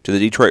Nuggets to the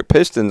Detroit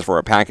Pistons for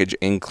a package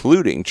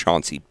including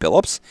Chauncey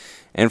Billups.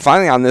 And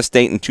finally, on this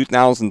date in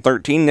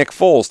 2013, Nick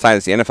Foles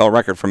ties the NFL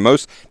record for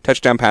most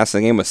touchdown passes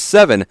in a game with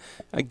 7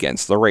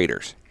 against the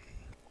Raiders.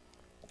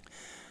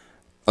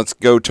 Let's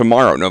go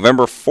tomorrow,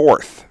 November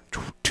 4th,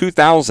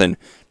 2000.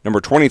 Number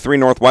 23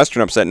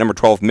 Northwestern upset number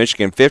 12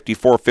 Michigan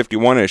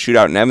 54-51 in a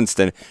shootout in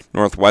Evanston.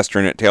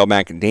 Northwestern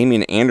tailback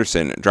Damian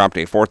Anderson dropped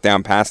a 4th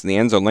down pass in the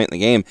end zone late in the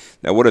game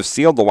that would have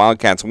sealed the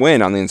Wildcats'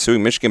 win. On the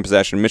ensuing Michigan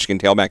possession, Michigan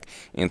tailback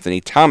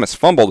Anthony Thomas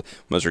fumbled,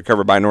 was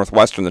recovered by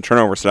Northwestern. The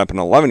turnover set up an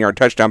 11-yard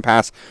touchdown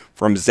pass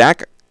from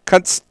Zach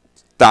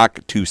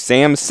Cutstock to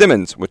Sam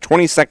Simmons with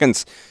 20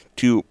 seconds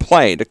to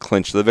play to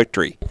clinch the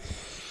victory.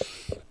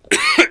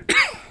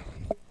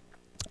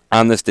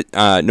 On this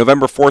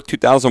November 4th,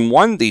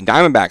 2001, the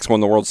Diamondbacks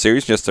won the World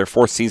Series, just their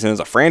 4th season as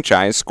a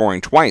franchise,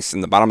 scoring twice in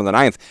the bottom of the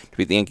 9th to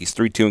beat the Yankees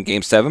 3-2 in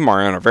Game 7.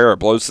 Mariano Rivera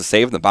blows the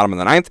save in the bottom of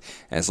the 9th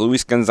as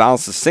Luis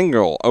Gonzalez's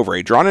single over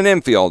a drawn-in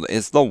infield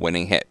is the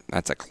winning hit.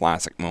 That's a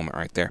classic moment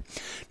right there.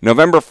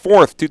 November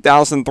 4th,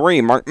 2003,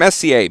 Mark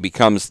Messier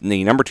becomes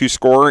the number 2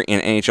 scorer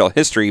in NHL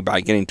history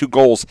by getting 2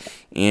 goals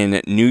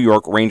in New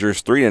York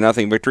Rangers'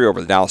 3-0 victory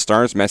over the Dallas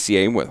Stars.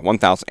 Messier, with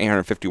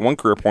 1,851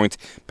 career points,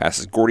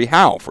 passes Gordie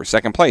Howe for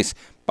second place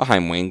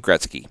behind Wayne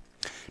Gretzky.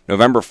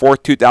 November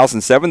 4th,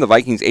 2007, the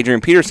Vikings' Adrian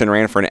Peterson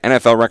ran for an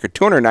NFL record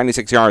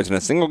 296 yards in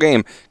a single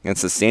game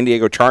against the San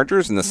Diego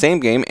Chargers. In the same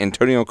game,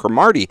 Antonio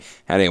Cromartie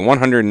had a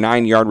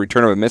 109-yard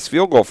return of a missed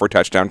field goal for a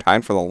touchdown,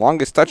 tied for the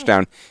longest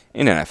touchdown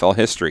in NFL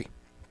history.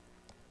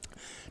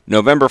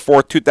 November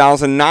 4th,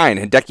 2009,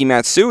 Hideki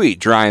Matsui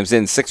drives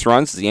in 6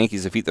 runs as the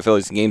Yankees defeat the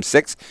Phillies in Game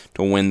 6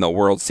 to win the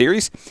World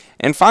Series.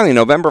 And finally,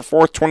 November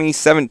 4th,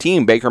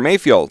 2017, Baker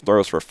Mayfield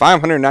throws for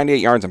 598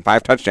 yards and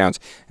 5 touchdowns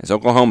as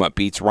Oklahoma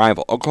beats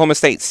rival Oklahoma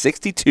State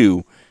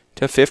 62-52.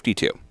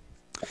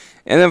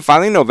 And then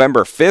finally,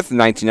 November 5th,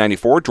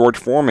 1994, George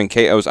Foreman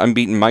KOs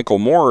unbeaten Michael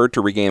Moorer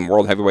to regain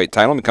world heavyweight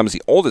title and becomes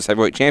the oldest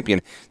heavyweight champion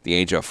at the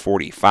age of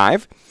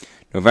 45.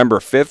 November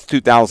 5th,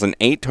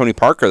 2008, Tony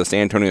Parker, the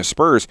San Antonio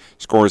Spurs,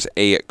 scores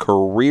a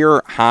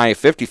career-high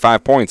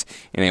 55 points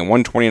in a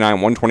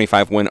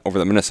 129-125 win over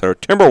the Minnesota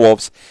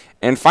Timberwolves.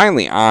 And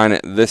finally, on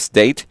this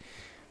date,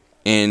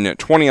 in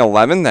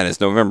 2011, that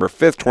is November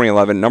 5th,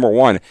 2011, number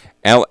 1,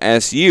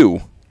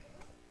 LSU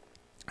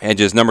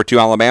edges number 2,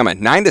 Alabama,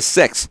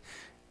 9-6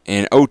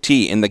 in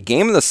OT. In the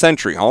game of the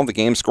century, all of the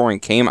game scoring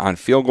came on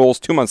field goals.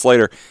 2 months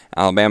later,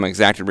 Alabama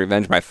exacted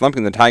revenge by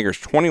thumping the Tigers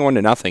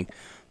 21-0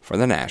 for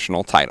the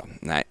national title.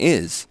 And that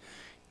is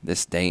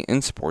this day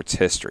in sports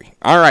history.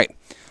 All right,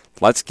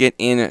 let's get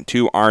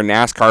into our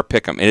NASCAR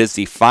Pick'em. It is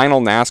the final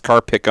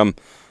NASCAR Pick'em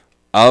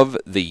of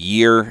the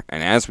year,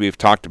 and as we've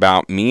talked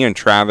about, me and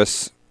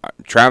Travis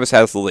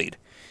has the lead.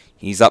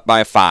 He's up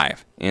by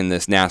 5 in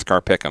this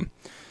NASCAR Pick'em.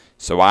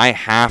 So I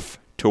have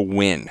to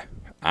win.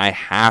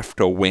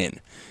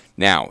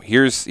 Now,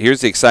 here's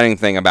the exciting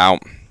thing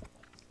about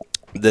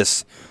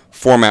this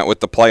format with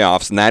the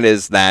playoffs, and that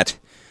is that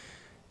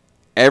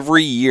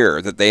every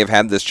year that they have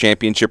had this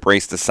championship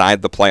race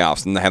decide the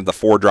playoffs, and they have the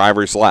 4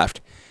 drivers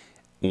left,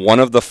 one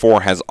of the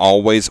 4 has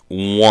always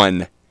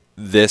won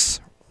this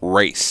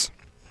race.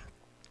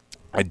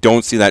 I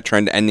don't see that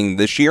trend ending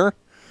this year.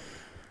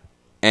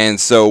 And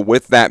so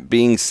with that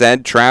being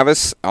said,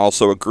 Travis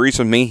also agrees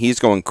with me. He's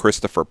going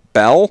Christopher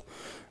Bell.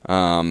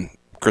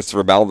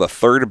 Christopher Bell, the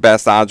 3rd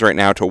best odds right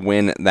now to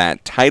win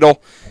that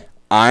title.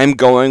 I'm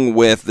going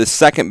with the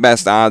 2nd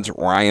best odds,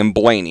 Ryan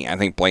Blaney. I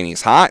think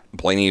Blaney's hot.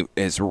 Blaney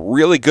is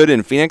really good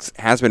in Phoenix,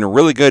 has been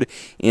really good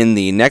in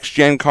the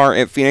next-gen car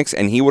at Phoenix,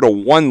 and he would have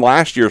won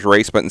last year's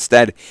race, but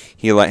instead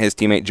he let his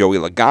teammate Joey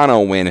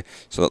Logano win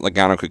so that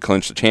Logano could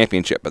clinch the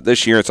championship. But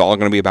this year it's all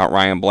going to be about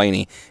Ryan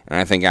Blaney, and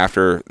I think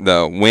after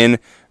the win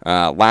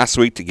last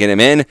week to get him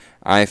in,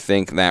 I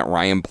think that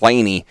Ryan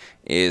Blaney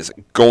is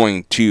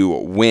going to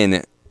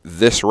win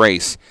this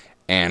race,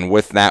 and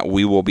with that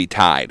we will be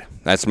tied.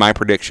 That's my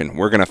prediction.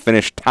 We're going to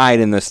finish tied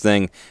in this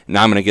thing, and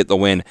I'm going to get the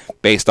win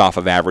based off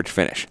of average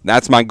finish.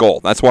 That's my goal.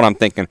 That's what I'm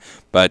thinking.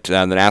 But the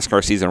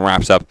NASCAR season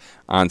wraps up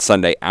on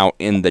Sunday out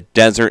in the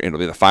desert. It'll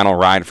be the final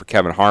ride for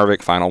Kevin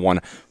Harvick, final one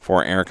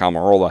for Eric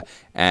Almirola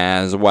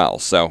as well.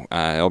 So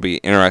it'll be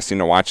interesting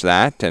to watch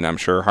that, and I'm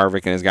sure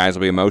Harvick and his guys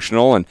will be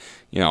emotional. And,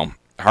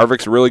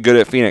 Harvick's really good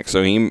at Phoenix,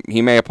 so he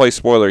may have played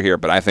spoiler here,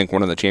 but I think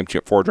one of the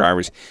Championship 4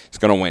 drivers is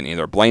going to win.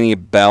 Either Blaney,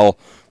 Bell,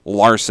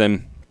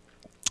 Larson,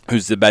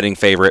 who's the betting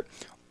favorite,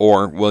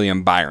 or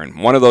William Byron.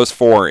 One of those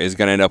 4 is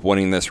going to end up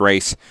winning this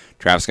race.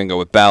 Travis going to go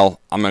with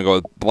Bell. I'm going to go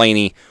with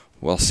Blaney.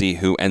 We'll see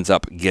who ends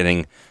up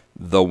getting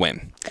the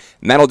win.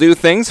 And that'll do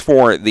things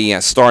for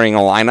the starting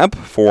lineup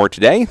for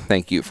today.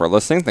 Thank you for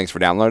listening. Thanks for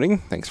downloading.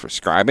 Thanks for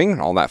subscribing.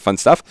 All that fun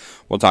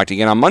stuff. We'll talk to you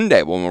again on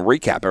Monday when we'll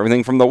recap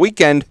everything from the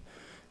weekend.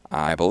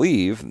 I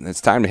believe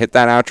it's time to hit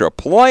that outro.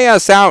 Play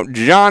us out,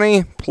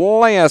 Johnny.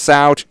 Play us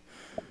out.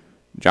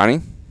 Johnny?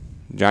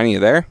 Johnny, you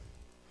there?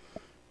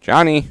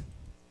 Johnny?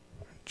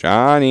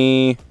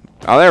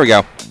 Oh, there we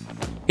go.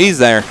 He's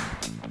there.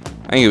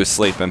 I think he was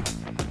sleeping.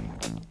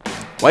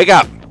 Wake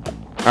up.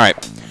 All right.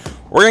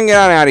 We're going to get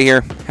on out of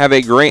here. Have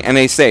a great and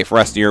a safe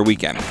rest of your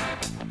weekend.